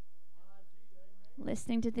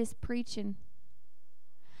listening to this preaching.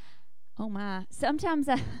 Oh my! Sometimes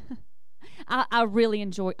I really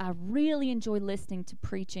enjoy listening to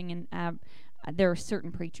preaching, and there are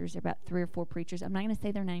certain preachers, about 3 or 4 preachers. I'm not going to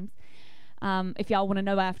say their names. If y'all want to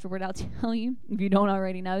know afterward, I'll tell you. If you don't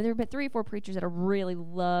already know, there are but 3 or 4 preachers that I really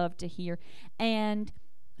love to hear, and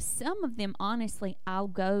some of them, honestly, I'll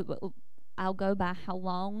go by how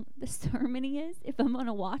long the sermon is if I'm going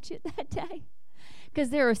to watch it that day, because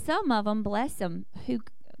there are some of them, bless them, who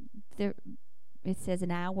it says an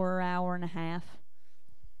hour and a half.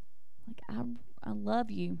 Like I love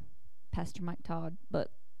you, Pastor Mike Todd,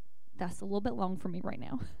 but that's a little bit long for me right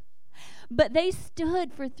now. But they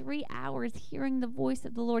stood for 3 hours hearing the voice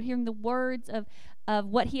of the Lord, hearing the words of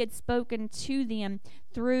what he had spoken to them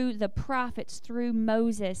through the prophets, through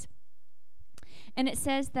Moses. And it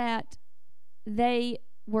says that they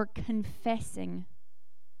were confessing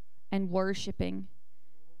and worshiping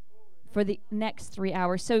for the next 3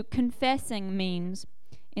 hours. So confessing means,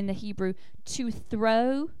 in the Hebrew, to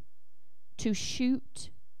throw, to shoot,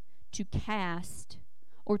 to cast,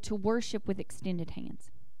 or to worship with extended hands.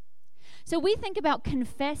 So we think about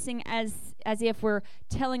confessing as if we're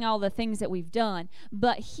telling all the things that we've done.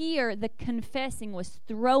 But here, the confessing was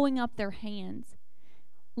throwing up their hands,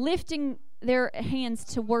 lifting their hands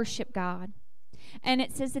to worship God. And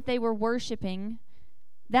it says that they were worshiping.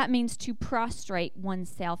 That means to prostrate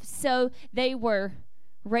oneself. So they were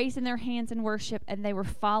raising their hands in worship, and they were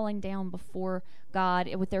falling down before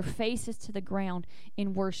God with their faces to the ground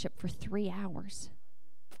in worship for 3 hours.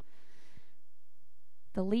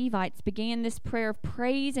 The Levites began this prayer of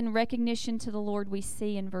praise and recognition to the Lord, we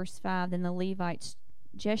see in verse 5. Then the Levites,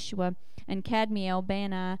 Jeshua and Kadmiel,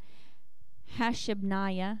 Bani,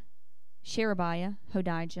 Hashabniah, Sherebiah,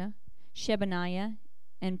 Hodijah, Shebaniah,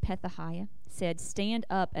 and Pethahiah, said, Stand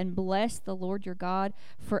up and bless the Lord your God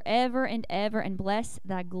forever and ever, and bless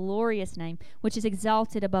thy glorious name, which is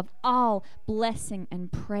exalted above all blessing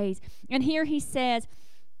and praise. And here he says,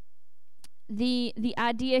 the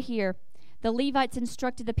idea here, the Levites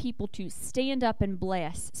instructed the people to stand up and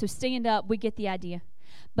bless. So stand up, we get the idea.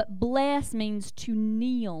 But bless means to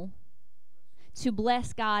kneel, to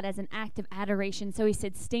bless God as an act of adoration. So he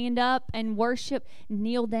said, stand up and worship,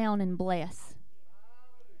 kneel down and bless.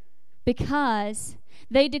 Because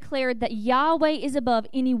they declared that Yahweh is above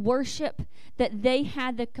any worship that they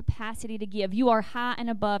had the capacity to give. You are high and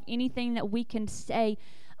above anything that we can say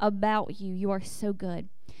about you. You are so good.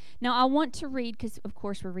 Now, I want to read, because, of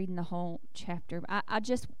course, we're reading the whole chapter.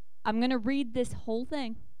 I'm going to read this whole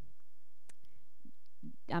thing.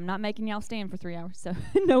 I'm not making y'all stand for 3 hours, so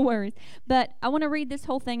no worries. But I want to read this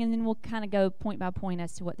whole thing, and then we'll kind of go point by point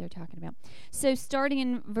as to what they're talking about. So starting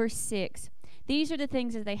in verse 6, these are the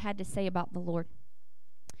things that they had to say about the Lord.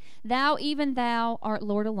 Thou, even thou, art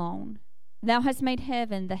Lord alone. Thou hast made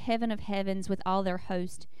heaven, the heaven of heavens, with all their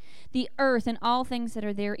host, the earth and all things that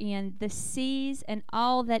are therein, the seas and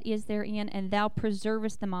all that is therein, and thou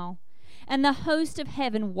preservest them all. And the host of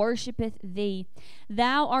heaven worshipeth thee.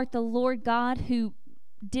 Thou art the Lord God who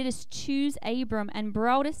didst choose Abram, and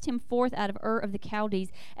broughtest him forth out of Ur of the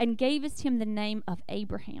Chaldees, and gavest him the name of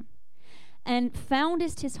Abraham. And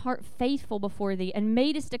foundest his heart faithful before thee, and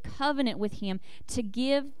madest a covenant with him to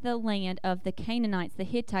give the land of the Canaanites, the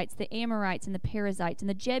Hittites, the Amorites, and the Perizzites, and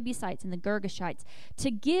the Jebusites, and the Girgashites, to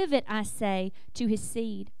give it, I say, to his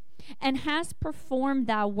seed. And hast performed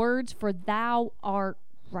thy words, for thou art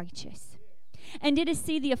righteous. And didst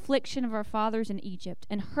see the affliction of our fathers in Egypt,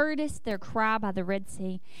 and heardest their cry by the Red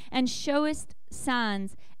Sea, and showest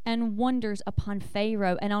signs and wonders upon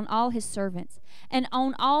Pharaoh and on all his servants, and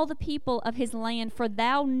on all the people of his land, for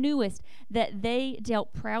thou knewest that they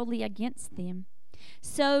dealt proudly against them.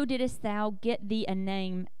 So didst thou get thee a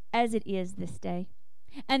name, as it is this day.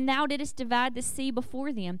 And thou didst divide the sea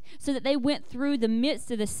before them, so that they went through the midst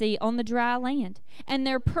of the sea on the dry land. And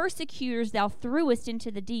their persecutors thou threwest into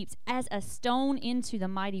the deeps, as a stone into the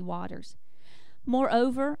mighty waters.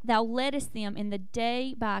 Moreover, thou leddest them in the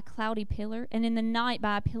day by a cloudy pillar, and in the night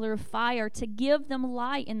by a pillar of fire, to give them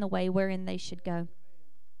light in the way wherein they should go.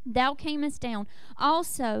 Thou camest down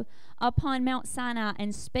also upon Mount Sinai,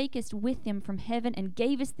 and spakest with them from heaven, and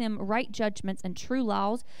gavest them right judgments and true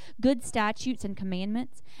laws, good statutes and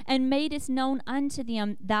commandments, and madest known unto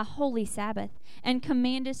them thy holy Sabbath, and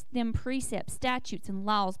commandest them precepts, statutes, and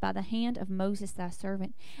laws by the hand of Moses thy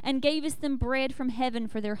servant, and gavest them bread from heaven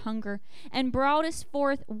for their hunger, and broughtest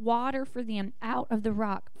forth water for them out of the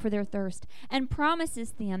rock for their thirst, and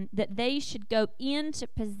promisest them that they should go in to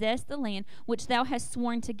possess the land which thou hast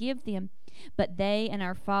sworn to give them. But they and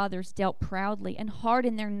our fathers dealt proudly, and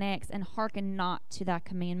hardened their necks, and hearkened not to thy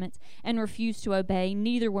commandments, and refused to obey,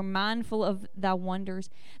 neither were mindful of thy wonders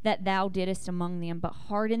that thou didst among them, but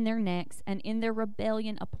hardened their necks, and in their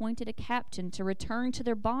rebellion appointed a captain to return to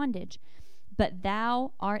their bondage. But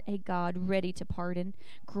thou art a God ready to pardon,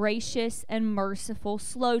 gracious and merciful,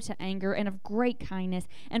 slow to anger, and of great kindness,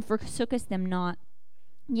 and forsookest them not.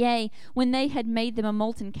 Yea, when they had made them a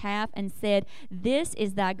molten calf, and said, This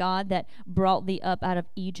is thy God that brought thee up out of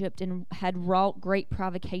Egypt, and had wrought great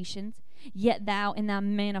provocations. Yet thou in thy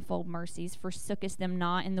manifold mercies forsookest them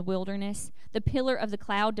not in the wilderness. The pillar of the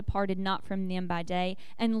cloud departed not from them by day,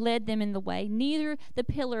 and led them in the way, neither the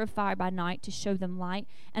pillar of fire by night, to show them light,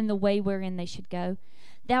 and the way wherein they should go.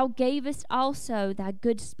 Thou gavest also thy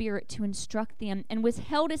good spirit to instruct them, and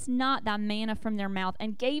withheldest not thy manna from their mouth,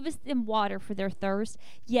 and gavest them water for their thirst.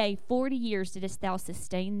 Yea, 40 years didst thou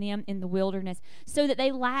sustain them in the wilderness, so that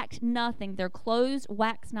they lacked nothing. Their clothes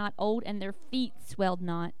waxed not old, and their feet swelled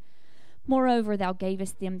not. Moreover, thou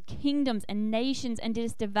gavest them kingdoms and nations, and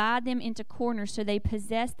didst divide them into corners, so they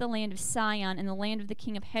possessed the land of Sihon, and the land of the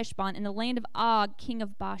king of Heshbon, and the land of Og, king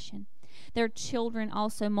of Bashan. Their children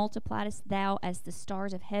also multipliedst thou as the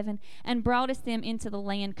stars of heaven, and broughtest them into the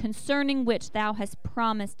land concerning which thou hast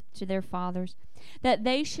promised to their fathers, that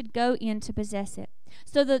they should go in to possess it.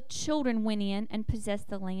 So the children went in and possessed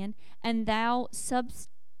the land, and thou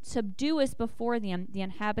subduest before them the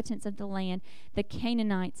inhabitants of the land, the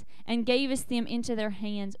Canaanites, and gavest them into their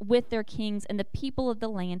hands with their kings and the people of the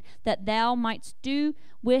land, that thou mightst do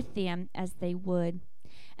with them as they would.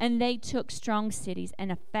 And they took strong cities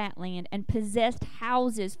and a fat land, and possessed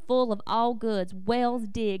houses full of all goods, wells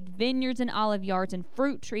digged, vineyards and olive yards, and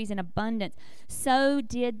fruit trees in abundance. So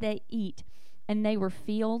did they eat, and they were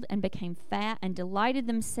filled and became fat, and delighted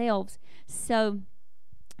themselves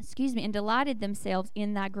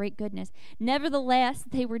in thy great goodness. Nevertheless,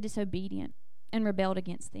 they were disobedient, and rebelled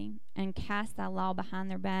against thee, and cast thy law behind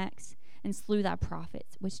their backs, and slew thy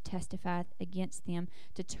prophets, which testified against them,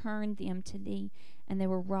 to turn them to thee. And they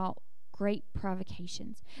were wrought great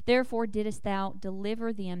provocations. Therefore didst thou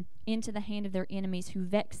deliver them into the hand of their enemies who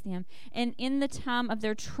vexed them. And in the time of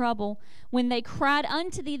their trouble, when they cried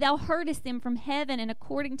unto thee, thou heardest them from heaven, and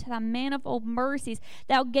according to thy manifold mercies,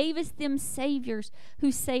 thou gavest them saviors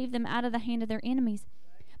who saved them out of the hand of their enemies.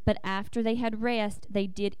 But after they had rest, they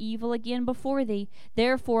did evil again before thee.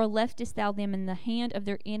 Therefore leftest thou them in the hand of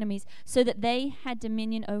their enemies, so that they had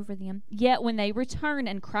dominion over them. Yet when they returned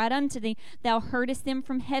and cried unto thee, thou heardest them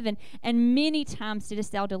from heaven, and many times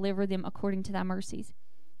didst thou deliver them according to thy mercies,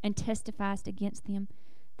 and testifiest against them,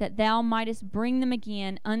 that thou mightest bring them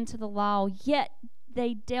again unto the law. Yet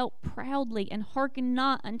they dealt proudly, and hearkened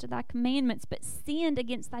not unto thy commandments, but sinned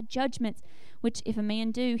against thy judgments, which if a man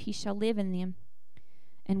do, he shall live in them.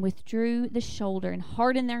 And withdrew the shoulder, and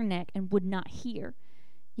hardened their neck, and would not hear.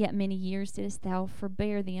 Yet many years didst thou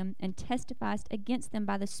forbear them, and testifiest against them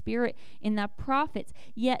by the Spirit in thy prophets,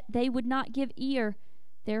 yet they would not give ear.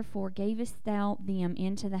 Therefore gavest thou them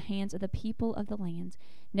into the hands of the people of the lands.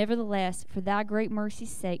 Nevertheless, for thy great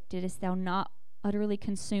mercy's sake didst thou not utterly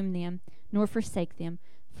consume them, nor forsake them,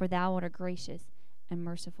 for thou art a gracious and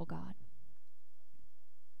merciful God.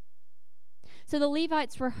 So the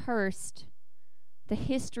Levites rehearsed the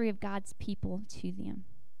history of God's people to them.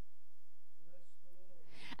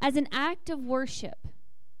 As an act of worship,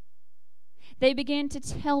 they began to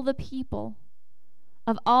tell the people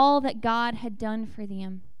of all that God had done for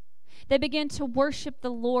them. They began to worship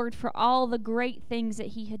the Lord for all the great things that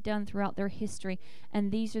he had done throughout their history,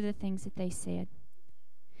 and these are the things that they said.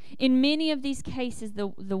 In many of these cases, the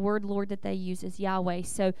word Lord that they use is Yahweh.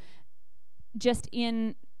 So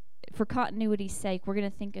for continuity's sake, we're going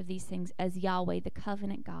to think of these things as Yahweh, the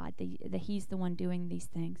covenant God, that he's the one doing these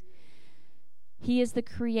things. He is the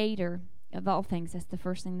creator of all things. That's the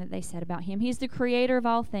first thing that they said about him. He's the creator of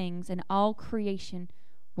all things, and all creation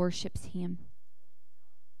worships him.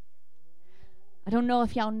 I don't know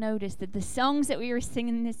if y'all noticed that the songs that we were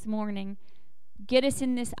singing this morning get us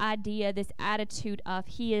in this idea, this attitude of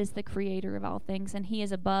he is the creator of all things, and he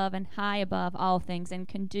is above and high above all things, and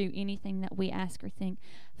can do anything that we ask or think,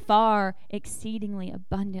 far exceedingly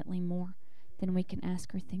abundantly more than we can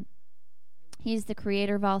ask or think. He is the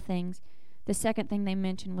creator of all things. The second thing they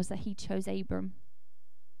mentioned was that he chose Abram.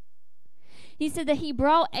 He said that he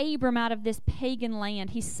brought Abram out of this pagan land.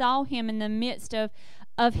 He saw him in the midst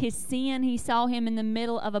of his sin. He saw him in the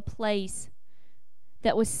middle of a place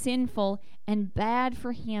that was sinful and bad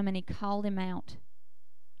for him, and he called him out.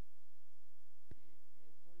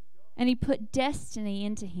 And he put destiny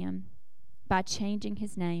into him by changing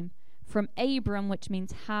his name from Abram, which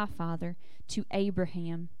means high father, to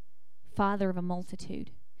Abraham, father of a multitude.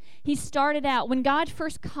 He started out, when God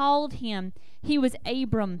first called him, he was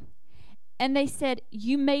Abram. And they said,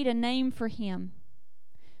 you made a name for him.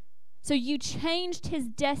 So you changed his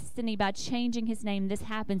destiny by changing his name. This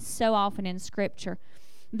happens so often in Scripture,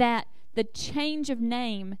 that the change of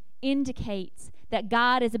name indicates that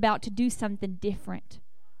God is about to do something different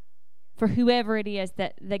for whoever it is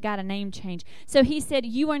that got a name change. So he said,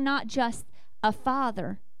 you are not just a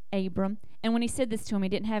father, Abram. And when he said this to him, he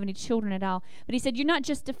didn't have any children at all. But he said, you're not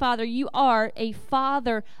just a father, you are a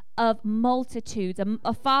father of multitudes,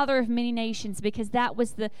 a father of many nations, because that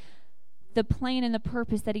was the plan and the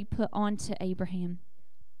purpose that he put onto Abraham.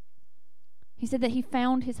 He said that he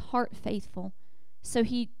found his heart faithful, so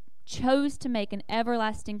he chose to make an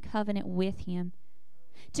everlasting covenant with him,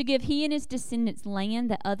 to give he and his descendants land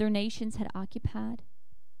that other nations had occupied.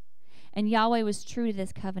 And Yahweh was true to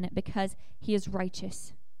this covenant because he is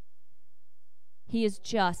righteous. He is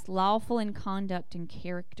just, lawful in conduct and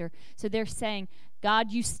character. So they're saying,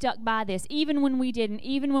 God, you stuck by this. Even when we didn't,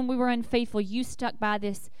 even when we were unfaithful, you stuck by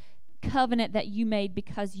this covenant that you made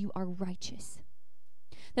because you are righteous.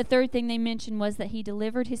 The third thing they mentioned was that he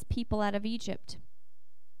delivered his people out of Egypt.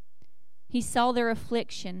 He saw their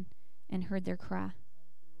affliction and heard their cry.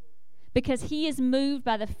 Because he is moved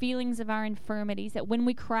by the feelings of our infirmities, that when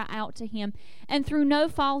we cry out to him, and through no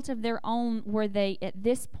fault of their own were they at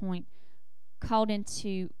this point called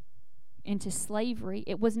into slavery.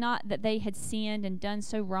 It was not that they had sinned and done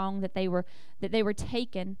so wrong that they were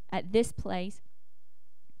taken at this place.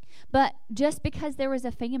 But just because there was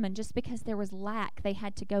a famine, just because there was lack, they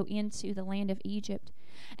had to go into the land of Egypt.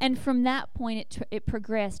 And from that point, it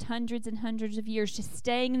progressed hundreds and hundreds of years, just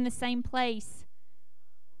staying in the same place.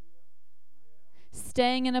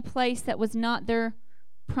 Staying in a place that was not their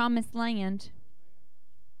promised land.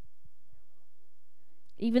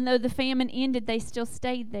 Even though the famine ended, they still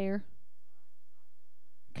stayed there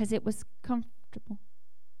because it was comfortable.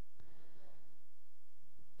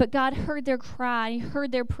 But God heard their cry, he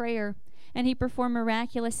heard their prayer, and he performed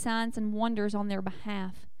miraculous signs and wonders on their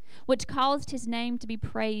behalf. which caused his name to be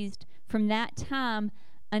praised from that time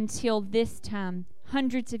until this time,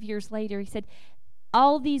 hundreds of years later. He said,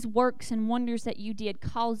 all these works and wonders that you did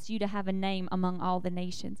caused you to have a name among all the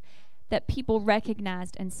nations, that people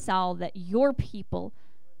recognized and saw that your people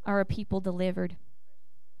are a people delivered.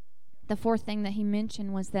 The fourth thing that he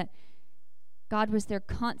mentioned was that God was their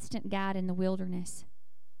constant guide in the wilderness,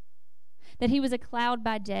 that he was a cloud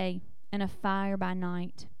by day and a fire by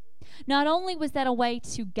night. Not only was that a way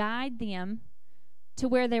to guide them to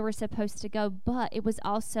where they were supposed to go, but it was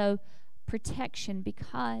also protection,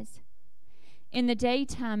 because in the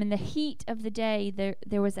daytime, in the heat of the day,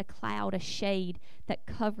 there was a cloud, a shade that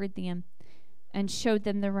covered them and showed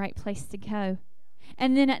them the right place to go.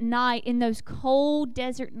 And then at night, in those cold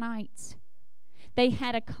desert nights, they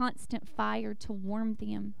had a constant fire to warm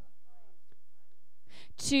them,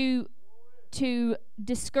 to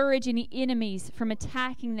discourage any enemies from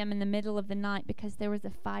attacking them in the middle of the night, because there was a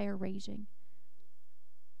fire raging.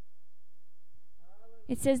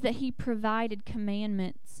 It says that he provided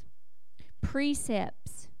commandments,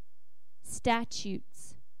 precepts,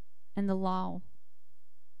 statutes, and the law.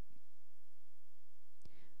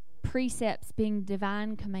 Precepts being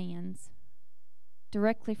divine commands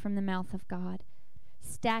directly from the mouth of God.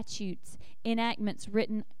 Statutes, enactments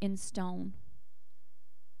written in stone.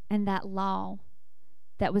 And that law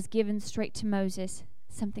that was given straight to Moses,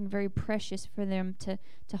 something very precious for them to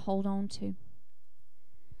hold on to.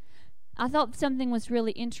 I thought something was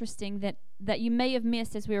really interesting that you may have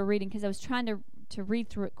missed as we were reading, because I was trying to read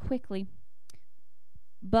through it quickly.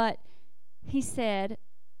 But he said,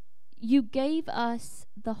 you gave us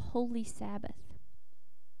the holy Sabbath.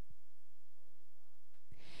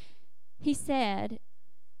 He said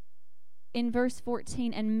in verse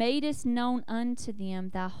 14, and made us known unto them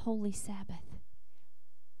thy holy Sabbath.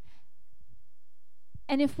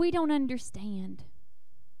 And if we don't understand,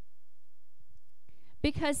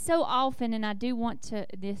 because so often, and I do want to,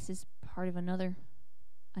 this is part of another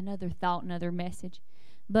thought, another message,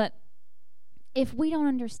 but if we don't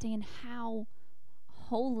understand how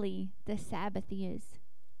holy the Sabbath is,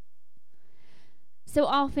 so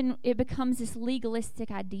often it becomes this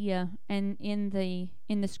legalistic idea, and in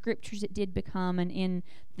the scriptures it did become, and in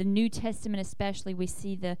the New Testament especially, we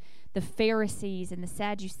see the Pharisees and the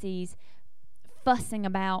Sadducees fussing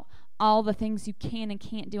about all the things you can and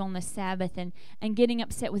can't do on the Sabbath, and getting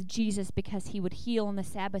upset with Jesus because he would heal on the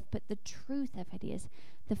Sabbath. But the truth of it is,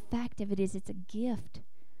 the fact of it is, it's a gift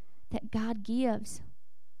that God gives.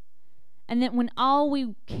 And that when all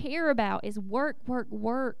we care about is work,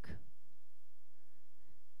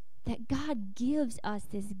 that God gives us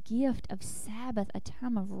this gift of Sabbath, a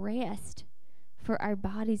time of rest for our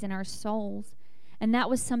bodies and our souls. And that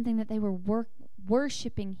was something that they were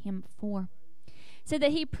worshiping him for. So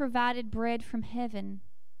that he provided bread from heaven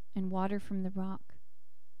and water from the rock.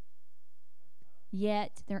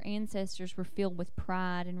 Yet their ancestors were filled with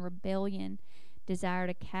pride and rebellion,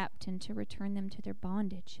 desired a captain to return them to their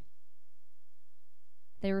bondage.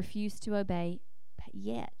 They refused to obey, but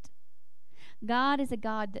yet God is a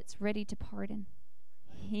God that's ready to pardon.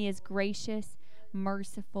 He is gracious,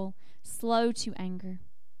 merciful, slow to anger,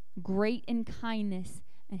 great in kindness,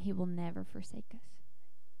 and he will never forsake us.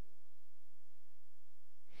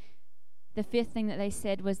 The fifth thing that they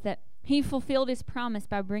said was that he fulfilled his promise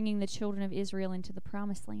by bringing the children of Israel into the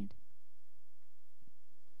promised land.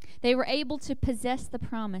 They were able to possess the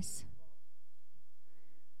promise,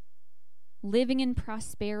 living in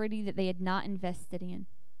prosperity that they had not invested in,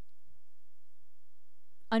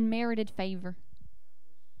 unmerited favor,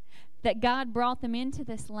 that God brought them into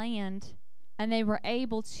this land, and they were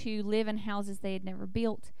able to live in houses they had never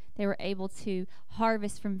built. They were able to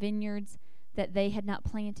harvest from vineyards that they had not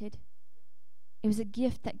planted. It was a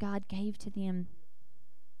gift that God gave to them.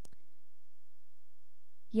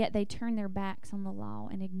 Yet they turned their backs on the law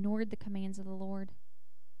and ignored the commands of the Lord,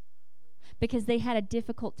 because they had a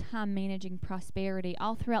difficult time managing prosperity.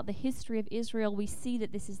 All throughout the history of Israel, we see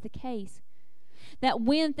that this is the case. That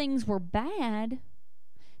when things were bad,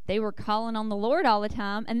 they were calling on the Lord all the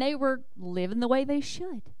time, and they were living the way they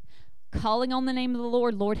should. Calling on the name of the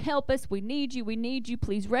Lord. Lord, help us. We need you.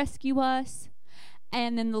 Please rescue us.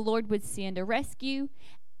 And then the Lord would send a rescue,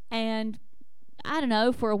 and I don't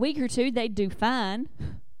know, for a week or two, they'd do fine.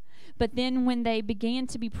 But then when they began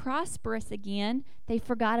to be prosperous again, they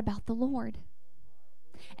forgot about the Lord.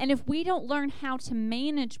 And if we don't learn how to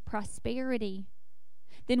manage prosperity,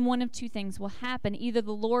 then one of two things will happen. Either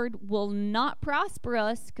the Lord will not prosper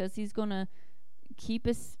us because he's going to keep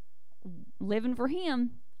us living for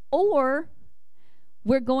him, or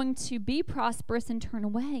we're going to be prosperous and turn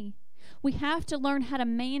away. We have to learn how to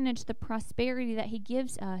manage the prosperity that He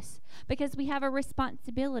gives us, because we have a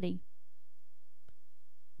responsibility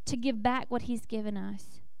to give back what He's given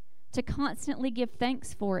us, to constantly give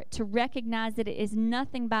thanks for it, to recognize that it is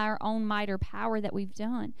nothing by our own might or power that we've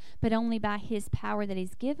done, but only by His power that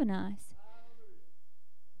He's given us.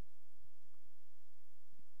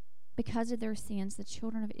 Because of their sins, the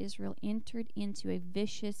children of Israel entered into a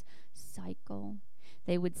vicious cycle.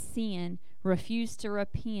 They would sin, refuse to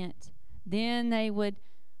repent. Then they would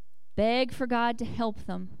beg for God to help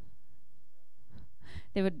them.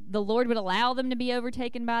 The Lord would allow them to be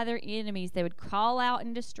overtaken by their enemies. They would call out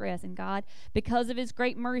in distress, and God, because of His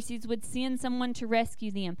great mercies, would send someone to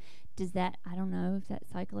rescue them. I don't know if that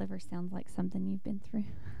cycle ever sounds like something you've been through.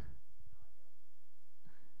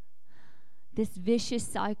 This vicious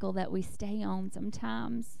cycle that we stay on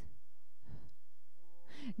sometimes.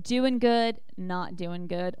 Doing good, not doing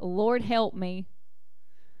good. Lord, help me.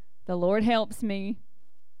 The Lord helps me.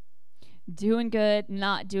 Doing good,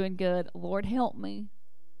 not doing good. Lord, help me.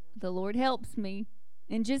 The Lord helps me.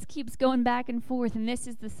 And just keeps going back and forth. And this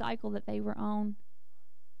is the cycle that they were on.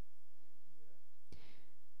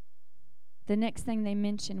 The next thing they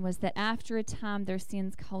mentioned was that after a time, their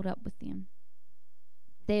sins caught up with them.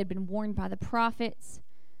 They had been warned by the prophets,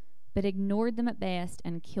 but ignored them at best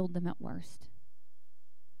and killed them at worst.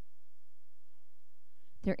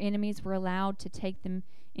 Their enemies were allowed to take them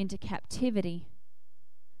into captivity,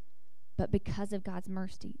 but because of God's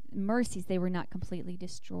mercies, they were not completely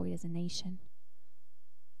destroyed as a nation.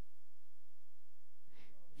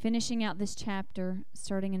 Finishing out this chapter,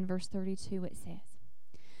 starting in verse 32, it says,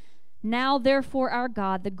 "Now therefore our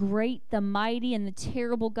God, the great, the mighty, and the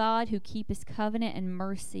terrible God, who keepeth covenant and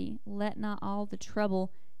mercy, let not all the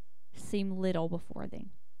trouble seem little before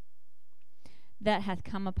thee, that hath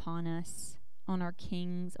come upon us, on our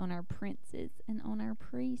kings, on our princes, and on our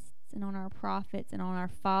priests, and on our prophets, and on our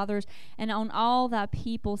fathers, and on all thy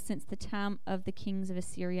people since the time of the kings of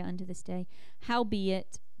Assyria unto this day.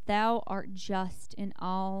 Howbeit, thou art just in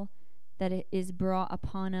all that it is brought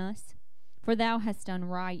upon us, for thou hast done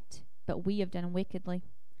right, but we have done wickedly.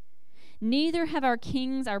 Neither have our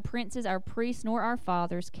kings, our princes, our priests, nor our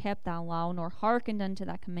fathers kept thy law, nor hearkened unto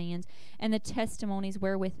thy commands, and the testimonies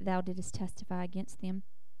wherewith thou didst testify against them.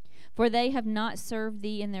 For they have not served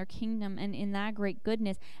thee in their kingdom and in thy great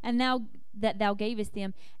goodness, and thou gavest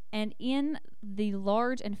them, and in the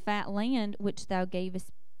large and fat land which thou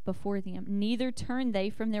gavest before them. Neither turned they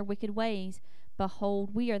from their wicked ways.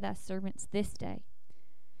 Behold, we are thy servants this day.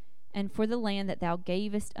 And for the land that thou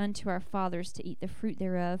gavest unto our fathers to eat the fruit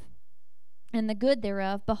thereof, and the good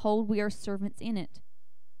thereof, behold, we are servants in it.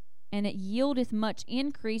 And it yieldeth much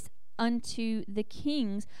increase unto the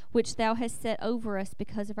kings which thou hast set over us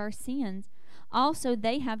because of our sins. Also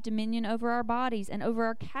they have dominion over our bodies and over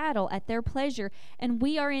our cattle at their pleasure, and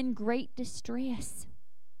we are in great distress.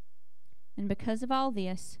 And because of all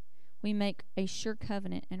this, we make a sure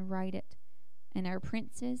covenant and write it, and our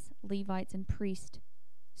princes, Levites, and priests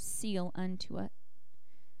seal unto it."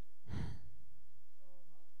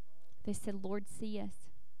 They said, "Lord, see us."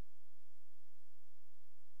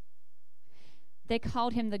 They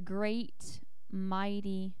called him the great,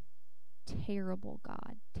 mighty, terrible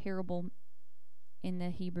God. Terrible in the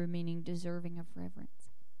Hebrew meaning deserving of reverence.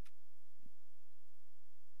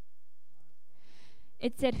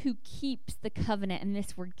 It said, "Who keeps the covenant," and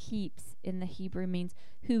this word keeps in the Hebrew means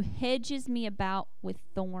who hedges me about with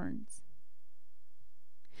thorns.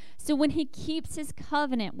 So when he keeps his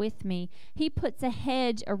covenant with me, he puts a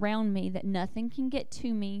hedge around me that nothing can get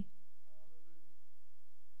to me.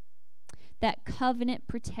 That covenant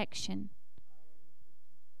protection.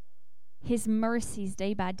 His mercies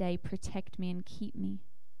day by day protect me and keep me.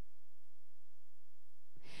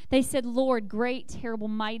 They said, "Lord, great, terrible,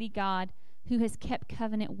 mighty God, who has kept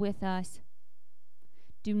covenant with us,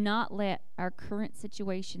 do not let our current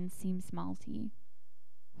situation seem small to you."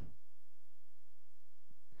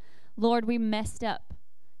 Lord, we messed up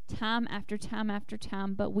time after time after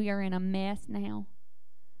time, but we are in a mess now.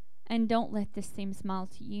 And don't let this seem small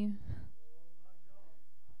to you.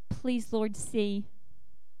 Please, Lord, see.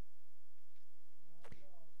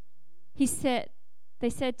 They said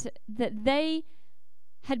that they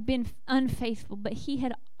had been unfaithful, but he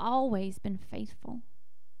had always been faithful.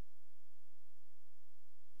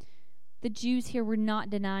 The Jews here were not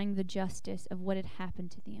denying the justice of what had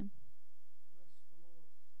happened to them.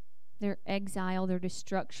 Their exile, their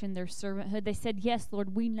destruction, their servanthood. They said, "Yes,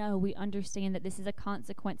 Lord, we know, we understand that this is a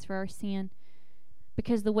consequence for our sin.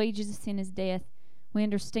 Because the wages of sin is death. We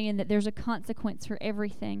understand that there's a consequence for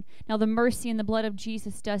everything. Now the mercy and the blood of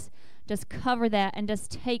Jesus does cover that and does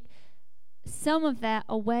take some of that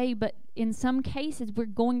away, but in some cases we're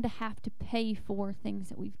going to have to pay for things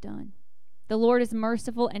that we've done. The Lord is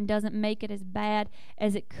merciful and doesn't make it as bad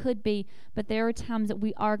as it could be, but there are times that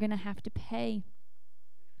we are going to have to pay.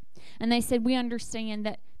 And they said, we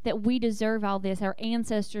understand that we deserve all this. Our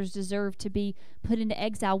ancestors deserve to be put into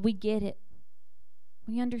exile. We get it.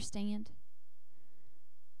 We understand.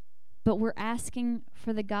 But we're asking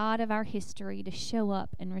for the God of our history to show up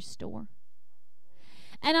and restore.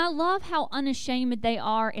 And I love how unashamed they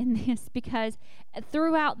are in this, because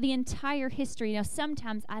throughout the entire history,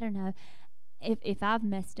 sometimes, I don't know, if I've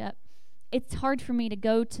messed up, it's hard for me to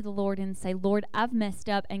go to the Lord and say, Lord, I've messed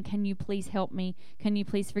up, and can you please help me? Can you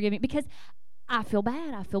please forgive me? Because I feel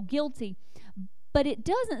bad. I feel guilty. But it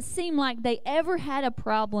doesn't seem like they ever had a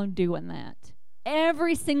problem doing that.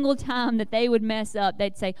 Every single time that they would mess up,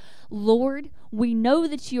 they'd say, Lord, we know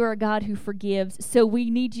that you are a God who forgives, so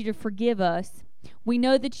we need you to forgive us. We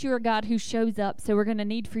know that you're a God who shows up, so we're going to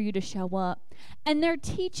need for you to show up. And they're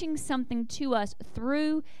teaching something to us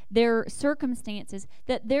through their circumstances,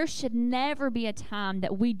 that there should never be a time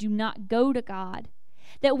that we do not go to God.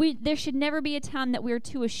 There should never be a time that we're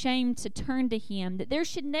too ashamed to turn to Him. That there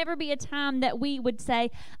should never be a time that we would say,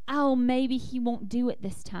 oh, maybe He won't do it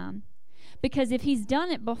this time. Because if He's done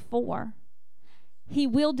it before, He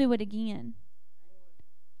will do it again.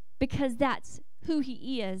 Because that's who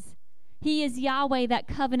He is. He is Yahweh, that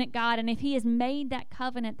covenant God, and if He has made that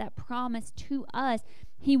covenant, that promise to us,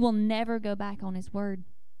 He will never go back on His word.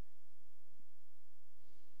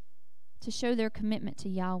 To show their commitment to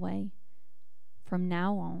Yahweh, from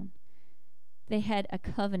now on, they had a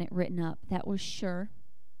covenant written up that was sure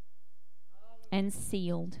and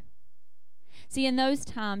sealed. See, in those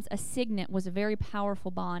times, a signet was a very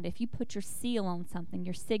powerful bond. If you put your seal on something,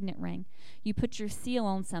 your signet ring, you put your seal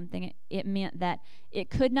on something, it meant that it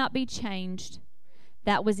could not be changed.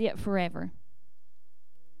 That was it forever.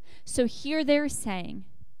 So here they're saying,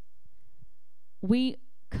 we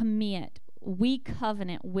commit, we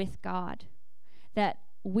covenant with God, that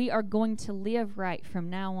we are going to live right from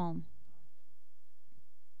now on.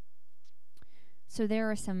 So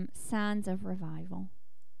there are some signs of revival.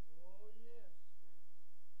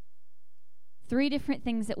 3 different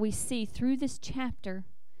things that we see through this chapter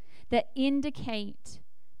that indicate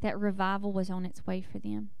that revival was on its way for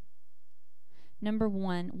them. Number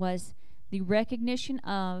 1 was the recognition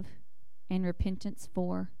of and repentance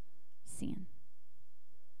for sin.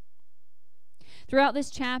 Throughout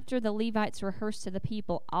this chapter, the Levites rehearsed to the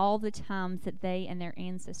people all the times that they and their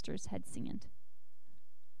ancestors had sinned.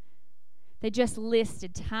 They just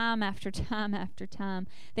listed time after time after time.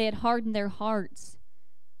 They had hardened their hearts.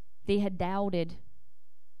 They had doubted.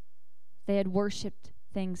 They had worshipped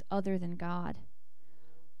things other than God.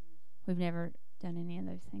 We've never done any of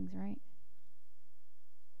those things, right?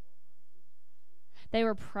 They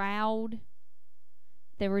were proud.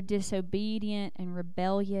 They were disobedient and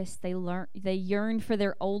rebellious. They yearned for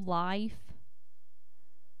their old life.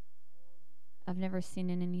 I've never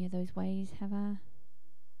sinned in any of those ways, have I?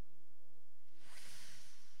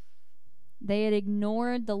 They had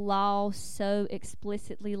ignored the law so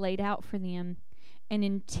explicitly laid out for them and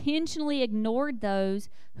intentionally ignored those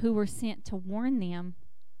who were sent to warn them.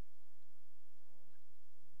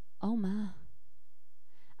 Oh my.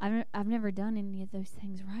 I've never done any of those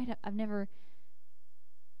things, right? I've never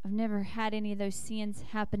had any of those sins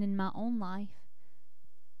happen in my own life.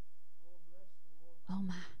 Oh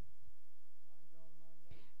my.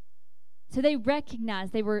 So they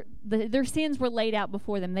recognized their sins were laid out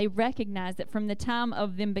before them. They recognized that from the time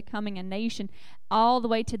of them becoming a nation all the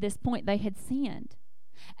way to this point, they had sinned.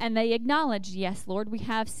 And they acknowledged, yes, Lord, we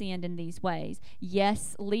have sinned in these ways.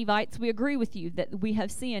 Yes, Levites, we agree with you that we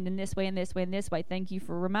have sinned in this way and this way and this way. Thank you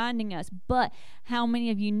for reminding us. But how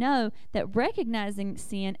many of you know that recognizing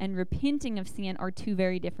sin and repenting of sin are 2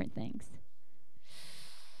 very different things?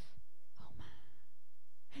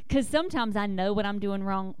 Because sometimes I know what I'm doing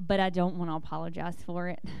wrong, but I don't want to apologize for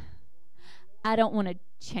it. I don't want to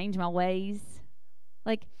change my ways.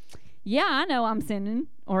 Like, yeah, I know I'm sinning.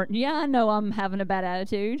 Or, yeah, I know I'm having a bad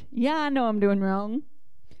attitude. Yeah, I know I'm doing wrong.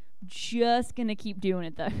 Just going to keep doing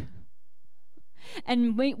it, though.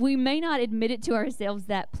 And we may not admit it to ourselves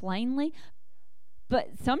that plainly, but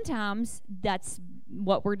sometimes that's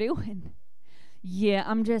what we're doing. Yeah,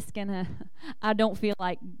 I'm just going to, I don't feel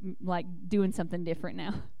like doing something different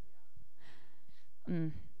now.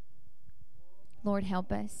 Lord,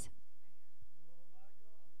 help us.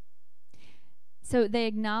 So they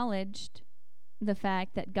acknowledged the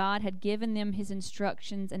fact that God had given them His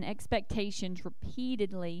instructions and expectations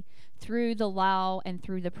repeatedly through the law and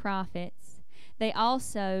through the prophets. They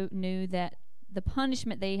also knew that the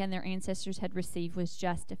punishment they and their ancestors had received was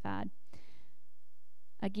justified.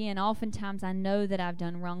 Again, oftentimes I know that I've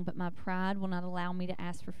done wrong, but my pride will not allow me to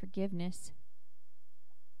ask for forgiveness.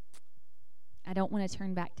 I don't want to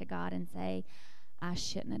turn back to God and say, I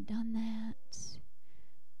shouldn't have done that.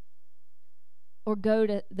 Or go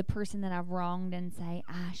to the person that I've wronged and say,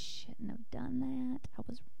 I shouldn't have done that. I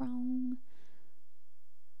was wrong.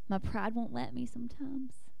 My pride won't let me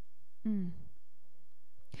sometimes.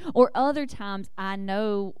 Or other times I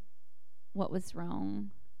know what was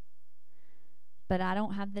wrong, but I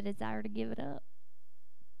don't have the desire to give it up.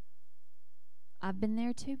 I've been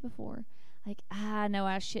there too before. Like, I know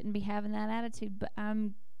I shouldn't be having that attitude, but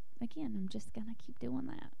I'm just going to keep doing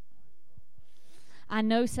that. I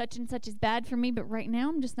know such and such is bad for me, but right now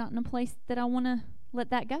I'm just not in a place that I want to let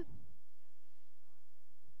that go.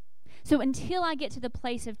 So until I get to the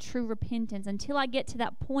place of true repentance, until I get to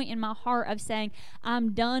that point in my heart of saying,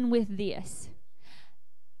 I'm done with this,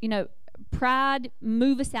 pride,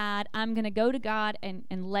 move aside. I'm going to go to God and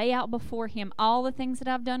lay out before Him all the things that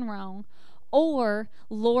I've done wrong. Or,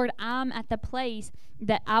 Lord, I'm at the place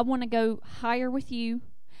that I want to go higher with you,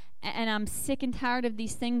 and I'm sick and tired of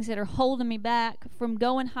these things that are holding me back from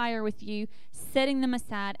going higher with you, setting them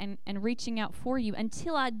aside and reaching out for you.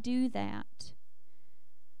 Until I do that,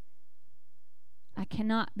 I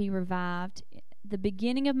cannot be revived. The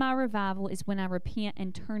beginning of my revival is when I repent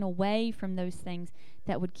and turn away from those things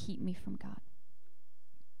that would keep me from God.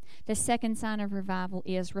 The second sign of revival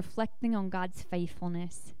is reflecting on God's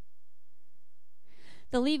faithfulness.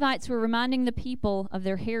 The Levites were reminding the people of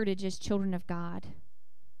their heritage as children of God,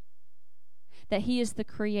 that He is the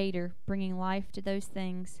Creator, bringing life to those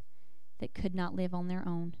things that could not live on their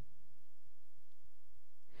own.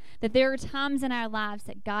 That there are times in our lives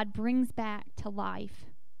that God brings back to life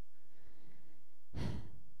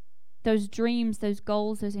those dreams, those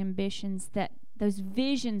goals, those ambitions, those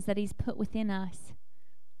visions that He's put within us.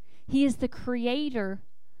 He is the Creator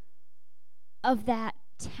of that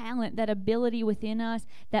talent, that ability within us,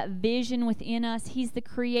 that vision within us. He's the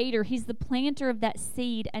Creator. He's the planter of that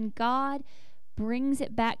seed, and God brings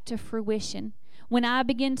it back to fruition. When I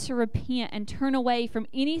begin to repent and turn away from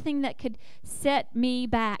anything that could set me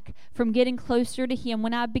back from getting closer to Him,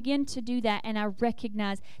 when I begin to do that and I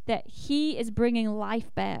recognize that He is bringing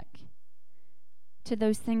life back to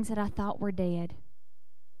those things that I thought were dead.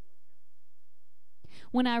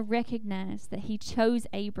 When I recognize that He chose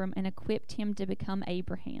Abram and equipped him to become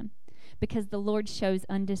Abraham, because the Lord shows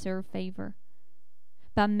undeserved favor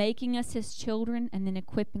by making us His children and then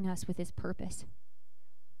equipping us with His purpose.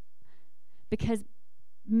 Because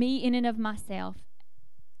me in and of myself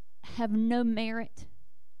have no merit.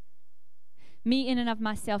 Me in and of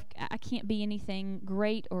myself, I can't be anything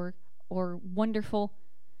great or wonderful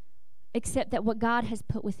except that what God has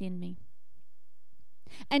put within me.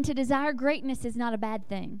 And to desire greatness is not a bad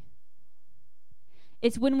thing.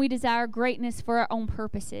 It's when we desire greatness for our own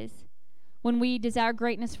purposes, when we desire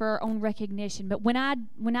greatness for our own recognition. But when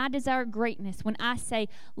I desire greatness, when I say,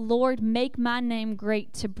 Lord, make my name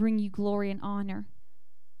great to bring you glory and honor.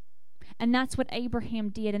 And that's what Abraham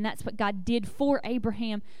did, and that's what God did for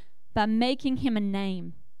Abraham by making him a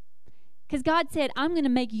name. Because God said, I'm going to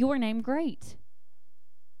make your name great.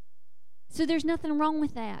 So there's nothing wrong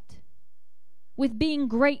with that. With being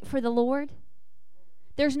great for the Lord.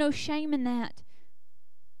 There's no shame in that.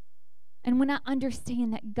 And when I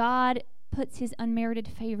understand that God puts His unmerited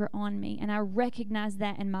favor on me, and I recognize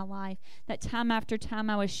that in my life, that time after time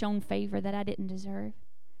I was shown favor that I didn't deserve,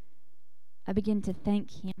 I begin to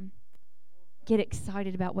thank Him, get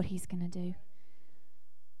excited about what He's going to do.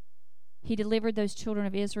 He delivered those children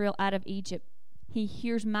of Israel out of Egypt. He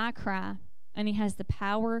hears my cry, and He has the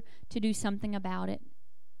power to do something about it.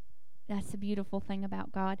 That's the beautiful thing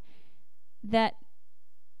about God, that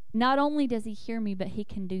not only does He hear me, but He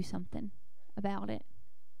can do something about it.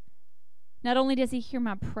 Not only does He hear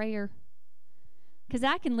my prayer, because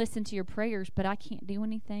I can listen to your prayers, but I can't do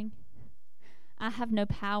anything. I have no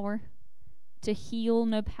power to heal,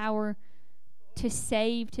 no power to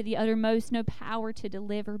save to the uttermost, no power to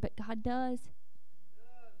deliver, but God does.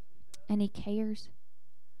 And He cares.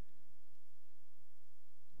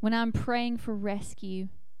 When I'm praying for rescue,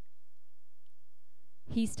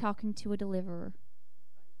 He's talking to a deliverer.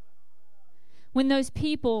 When those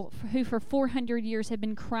people who for 400 years have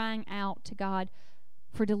been crying out to God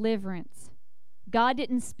for deliverance, God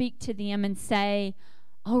didn't speak to them and say,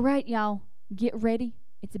 all right, y'all, get ready.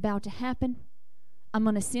 It's about to happen. I'm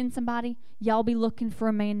going to send somebody. Y'all be looking for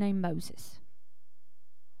a man named Moses.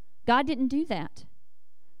 God didn't do that.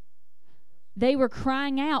 They were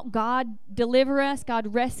crying out, God, deliver us.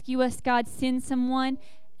 God, rescue us. God, send someone.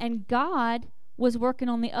 And God was working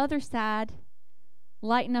on the other side,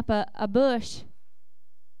 lighting up a bush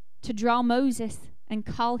to draw Moses and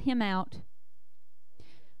call him out.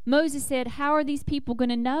 Moses said, how are these people going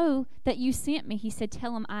to know that you sent me? He said,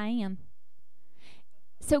 tell them I am.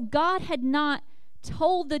 So God had not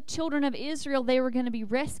told the children of Israel they were going to be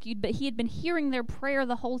rescued, but he had been hearing their prayer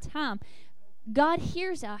the whole time. God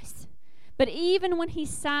hears us. But even when he's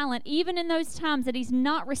silent, even in those times that he's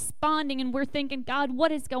not responding and we're thinking, God,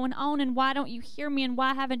 what is going on and why don't you hear me and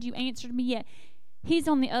why haven't you answered me yet? He's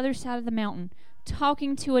on the other side of the mountain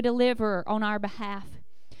talking to a deliverer on our behalf.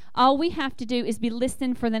 All we have to do is be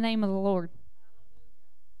listening for the name of the Lord.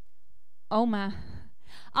 Oh my.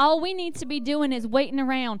 All we need to be doing is waiting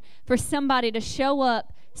around for somebody to show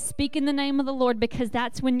up, speaking the name of the Lord, because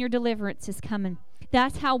that's when your deliverance is coming.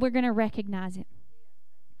 That's how we're going to recognize it.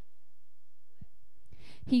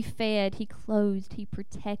 He fed, he clothed, he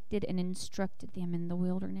protected, and instructed them in the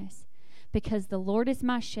wilderness. Because the Lord is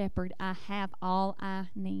my shepherd, I have all I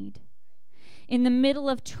need. In the middle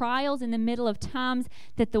of trials, in the middle of times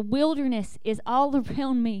that the wilderness is all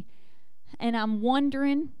around me, and I'm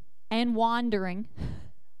wondering and wandering,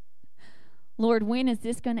 Lord, when is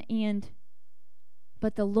this going to end?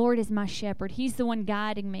 But the Lord is my shepherd. He's the one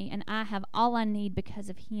guiding me, and I have all I need because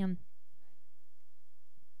of him.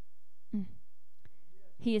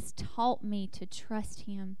 He has taught me to trust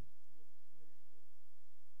him.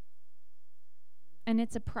 And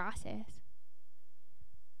it's a process.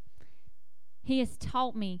 He has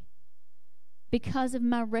taught me, because of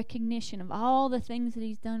my recognition of all the things that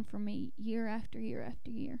he's done for me year after year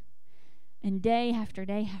after year, and day after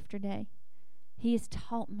day after day, he has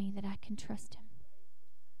taught me that I can trust him.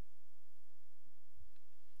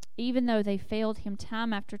 Even though they failed him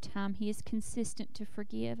time after time, he is consistent to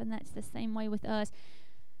forgive, and that's the same way with us.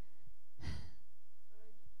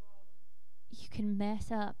 You can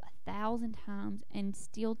mess up 1,000 times and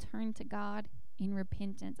still turn to God in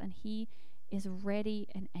repentance, and he is ready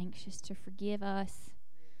and anxious to forgive us.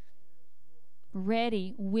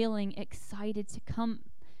 Ready, willing, excited to come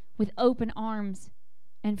with open arms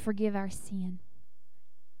and forgive our sin.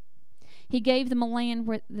 He gave them a land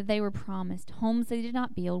where they were promised, homes they did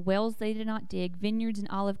not build, wells they did not dig, vineyards and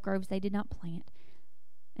olive groves they did not plant,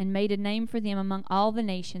 and made a name for them among all the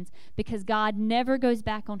nations, because God never goes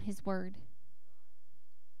back on his word.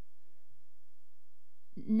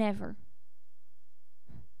 Never.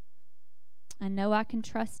 I know I can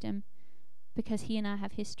trust him because he and I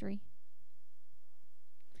have history.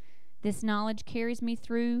 This knowledge carries me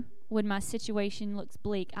through when my situation looks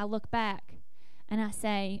bleak. I look back and I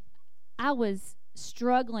say, I was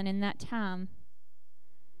struggling in that time,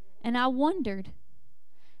 and I wondered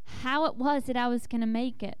how it was that I was going to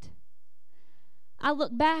make it. I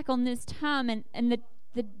look back on this time and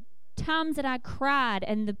the times that I cried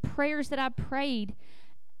and the prayers that I prayed,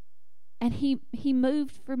 and he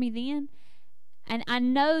moved for me then. And I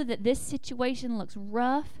know that this situation looks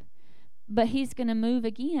rough, but he's going to move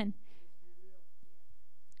again.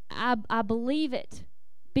 I believe it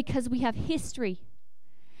because we have history.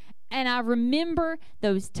 And I remember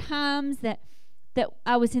those times that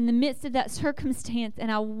I was in the midst of that circumstance,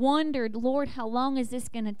 and I wondered, Lord, how long is this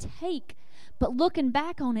going to take? But looking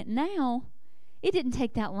back on it now, it didn't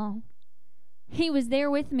take that long. He was there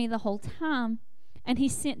with me the whole time, and he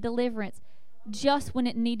sent deliverance just when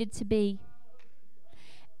it needed to be.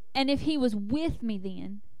 And if he was with me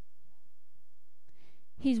then,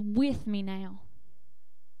 he's with me now.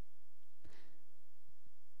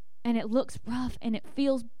 And it looks rough and it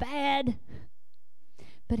feels bad.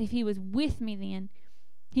 But if he was with me then,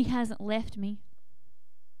 he hasn't left me.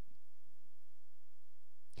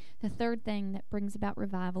 The third thing that brings about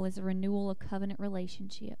revival is a renewal of covenant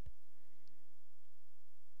relationship.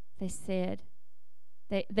 They said,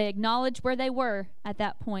 they acknowledged where they were at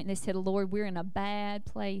that point. They said, Lord, we're in a bad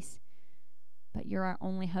place, but you're our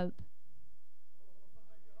only hope.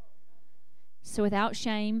 So without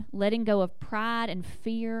shame, letting go of pride and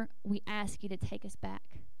fear, we ask you to take us back.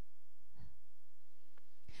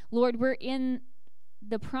 Lord, we're in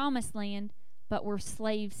the promised land, but we're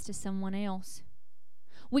slaves to someone else.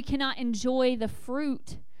 We cannot enjoy the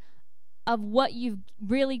fruit of what you've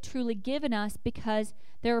really truly given us because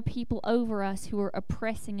there are people over us who are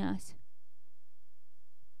oppressing us.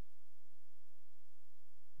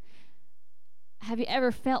 Have you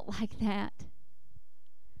ever felt like that?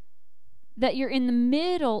 That you're in the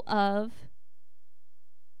middle of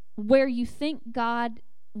where you think God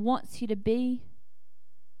wants you to be,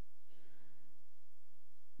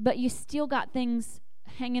 but you still got things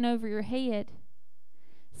hanging over your head.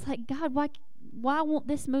 It's like, God, why won't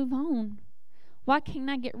this move on? Why can't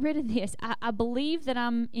I get rid of this? I believe that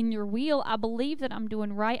I'm in your will. I believe that I'm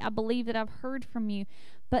doing right. I believe that I've heard from you.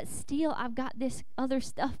 But still, I've got this other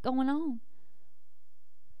stuff going on.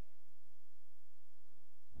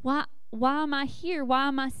 Why am I here? Why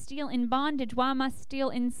am I still in bondage? Why am I still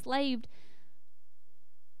enslaved?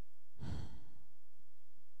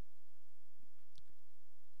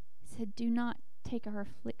 He said, do not take our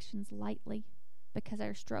afflictions lightly, because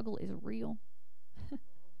our struggle is real.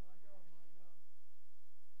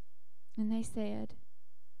 And they said,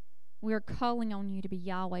 we are calling on you to be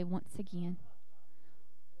Yahweh once again.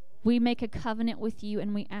 We make a covenant with you,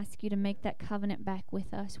 and we ask you to make that covenant back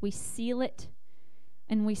with us. We seal it,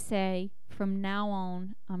 and we say, from now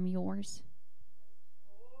on, I'm yours.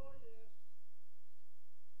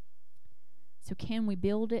 So can we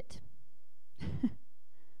build it?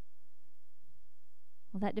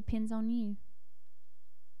 Well, that depends on you.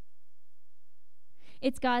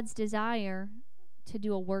 It's God's desire to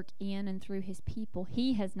do a work in and through his people.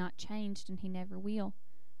 He has not changed, and he never will.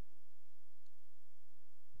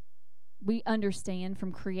 We understand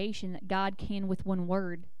from creation that God can, with one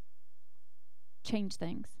word, change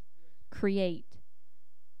things, create,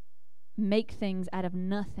 make things out of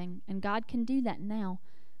nothing. And God can do that now.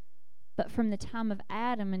 But from the time of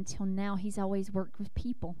Adam until now, he's always worked with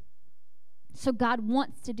people. So God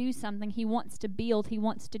wants to do something. He wants to build. He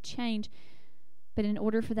wants to change. But in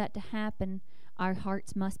order for that to happen, our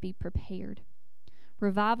hearts must be prepared.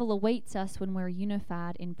 Revival awaits us when we're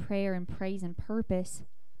unified in prayer and praise and purpose.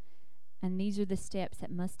 And these are the steps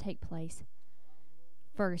that must take place.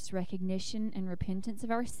 First, recognition and repentance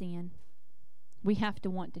of our sin. We have to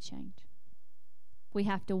want to change. We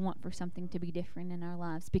have to want for something to be different in our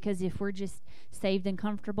lives. Because if we're just saved and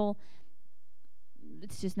comfortable,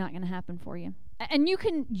 it's just not going to happen for you. And you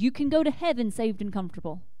can go to heaven saved and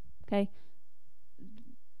comfortable. Okay?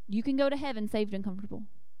 You can go to heaven saved and comfortable.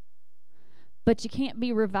 But you can't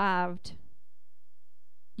be revived.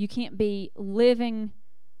 You can't be living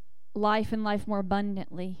life and life more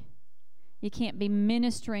abundantly. You can't be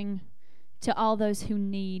ministering to all those who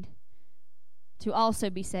need to also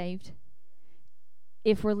be saved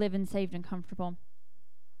if we're living saved and comfortable.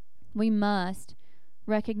 We must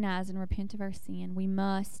recognize and repent of our sin. We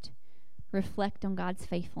must reflect on God's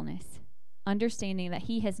faithfulness, understanding that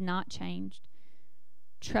he has not changed.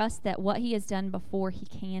 Trust that what he has done before, he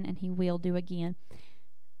can and he will do again.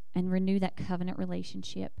 And renew that covenant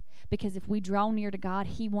relationship. Because if we draw near to God,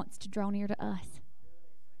 he wants to draw near to us.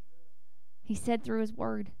 He said through his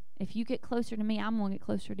word, if you get closer to me, I'm going to get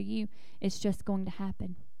closer to you. It's just going to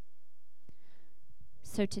happen.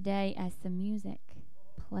 So today, as the music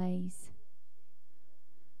plays,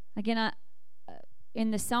 again,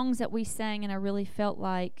 in the songs that we sang, and I really felt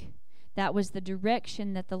like that was the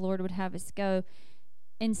direction that the Lord would have us go,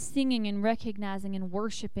 in singing and recognizing and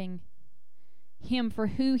worshiping him for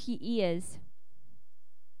who he is,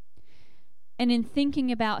 and in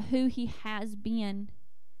thinking about who he has been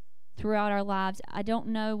throughout our lives. I don't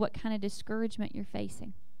know what kind of discouragement you're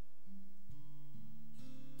facing.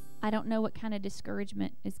 I don't know what kind of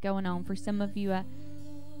discouragement is going on. For some of you,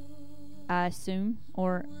 I assume,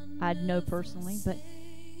 or I know personally, but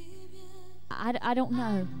I don't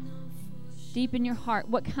know. Deep in your heart,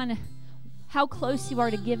 how close you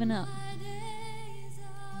are to giving up.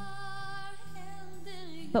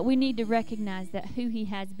 But we need to recognize that who he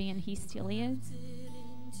has been, he still is.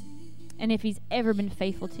 And if he's ever been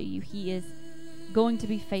faithful to you, he is going to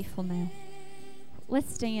be faithful now.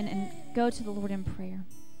 Let's stand and go to the Lord in prayer.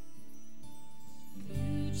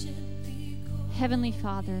 Heavenly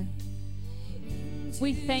Father,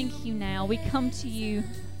 we thank you now. We come to you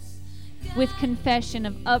with confession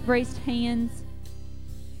of upraised hands.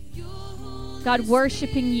 God,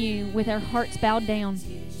 worshiping you with our hearts bowed down.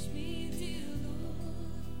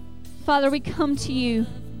 Father, we come to you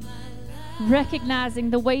recognizing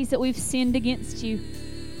the ways that we've sinned against you.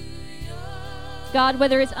 God,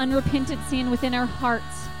 whether it's unrepentant sin within our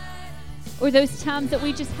hearts or those times that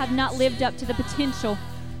we just have not lived up to the potential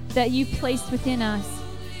that you've placed within us.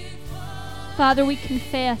 Father, we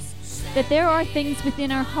confess that there are things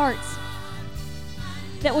within our hearts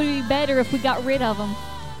that would be better if we got rid of them.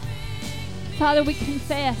 Father, we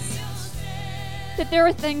confess that there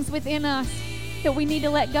are things within us that we need to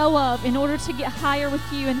let go of in order to get higher with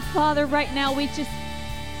you. And Father, right now we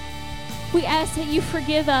ask that you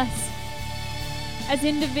forgive us as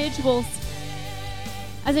individuals,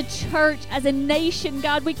 as a church, as a nation.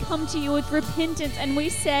 God, we come to you with repentance and we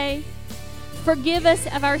say, forgive us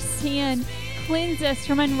of our sin. Cleanse us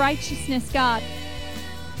from unrighteousness, God.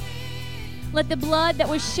 Let the blood that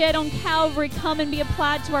was shed on Calvary come and be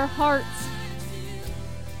applied to our hearts.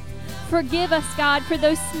 Forgive us, God, for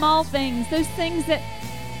those small things, those things that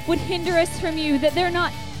would hinder us from you, that they're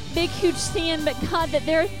not big, huge sin, but God, that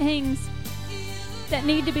there are things that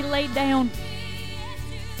need to be laid down.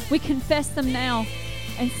 We confess them now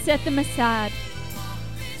and set them aside.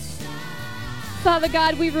 Father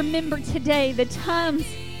God, we remember today the times,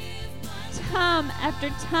 time after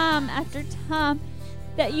time after time,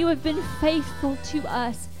 that you have been faithful to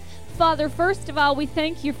us. Father, first of all, we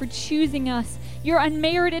thank you for choosing us, your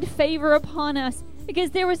unmerited favor upon us, because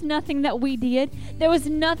there was nothing that we did. There was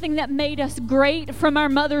nothing that made us great from our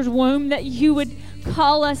mother's womb that you would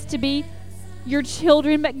call us to be your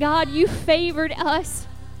children. But God, you favored us.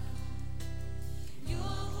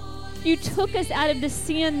 You took us out of the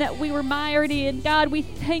sin that we were mired in. God, we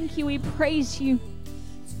thank you. We praise you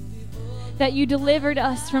that you delivered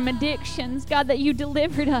us from addictions. God, that you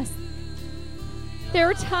delivered us. There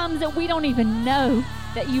are times that we don't even know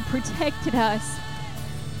that you protected us,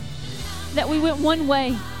 that we went one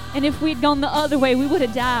way, and if we had gone the other way, we would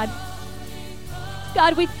have died.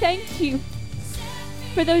 God, we thank you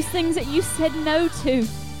for those things that you said no to.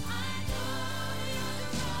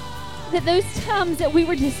 That those times that we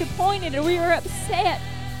were disappointed or we were upset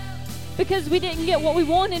because we didn't get what we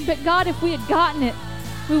wanted, but God, if we had gotten it,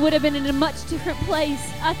 we would have been in a much different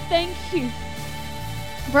place. I thank you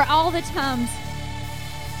for all the times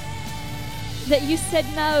that you said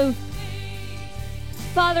no.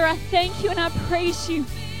 Father, I thank you and I praise you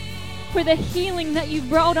for the healing that you've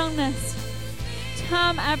brought on us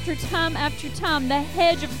time after time after time, the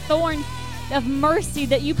hedge of thorns of mercy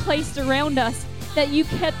that you placed around us, that you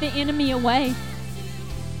kept the enemy away.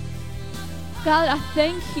 God, I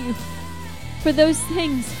thank you for those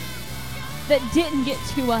things that didn't get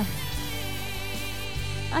to us.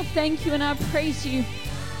 I thank you and I praise you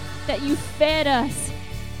that you fed us,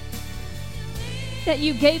 that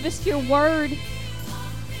you gave us your word,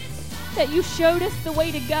 that you showed us the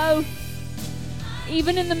way to go,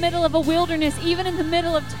 even in the middle of a wilderness, even in the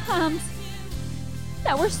middle of times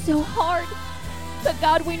that were so hard. But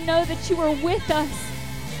God, we know that you were with us.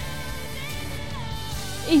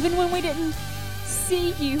 Even when we didn't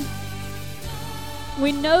see you,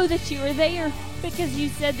 we know that you were there because you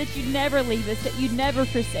said that you'd never leave us, that you'd never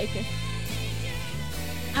forsake us.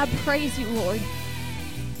 I praise you, Lord,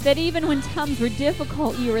 that even when times were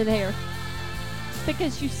difficult, you were there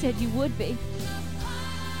because you said you would be.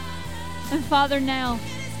 And Father, now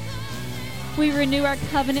we renew our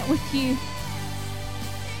covenant with you.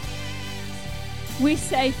 We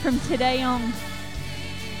say from today on,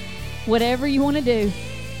 whatever you want to do,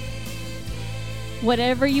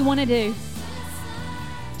 whatever you want to do,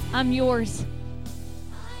 I'm yours.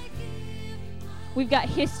 We've got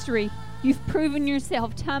history. You've proven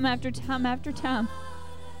yourself time after time after time.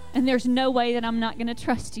 And there's no way that I'm not going to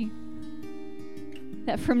trust you.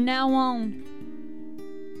 That from now on,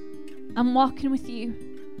 I'm walking with you.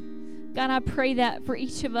 God, I pray that for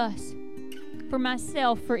each of us, for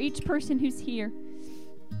myself, for each person who's here.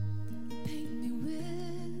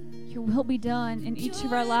 Your will be done in each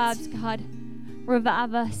of our lives, God.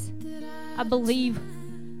 Revive us. I believe,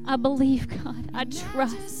 God. I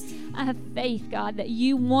trust. I have faith, God, that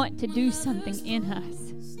you want to do something in us.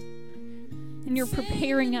 And you're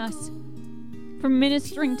preparing us for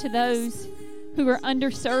ministering to those who are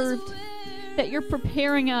underserved. That you're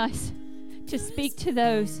preparing us to speak to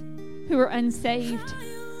those who are unsaved.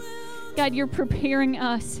 God, you're preparing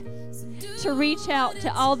us to reach out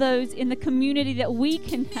to all those in the community that we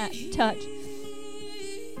can touch.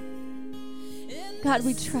 God,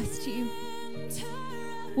 we trust you.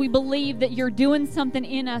 We believe that you're doing something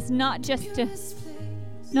in us, not just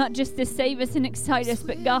to save us and excite us,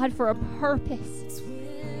 but God, for a purpose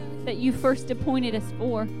that you first appointed us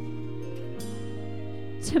for.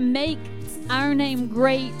 To make our name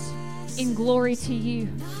great in glory to you.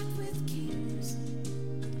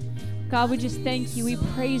 God, we just thank you. We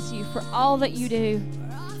praise you for all that you do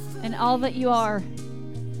and all that you are.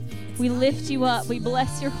 We lift you up. We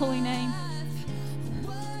bless your holy name.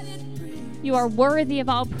 You are worthy of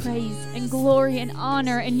all praise and glory and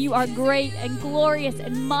honor, and you are great and glorious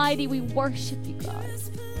and mighty. We worship you, God.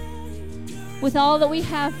 With all that we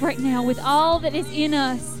have right now, with all that is in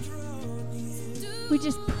us, we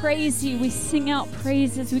just praise you. We sing out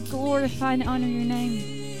praises. We glorify and honor your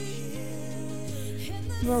name.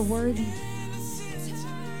 You are worthy.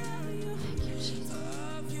 Thank you, Jesus.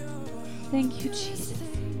 Thank you, Jesus.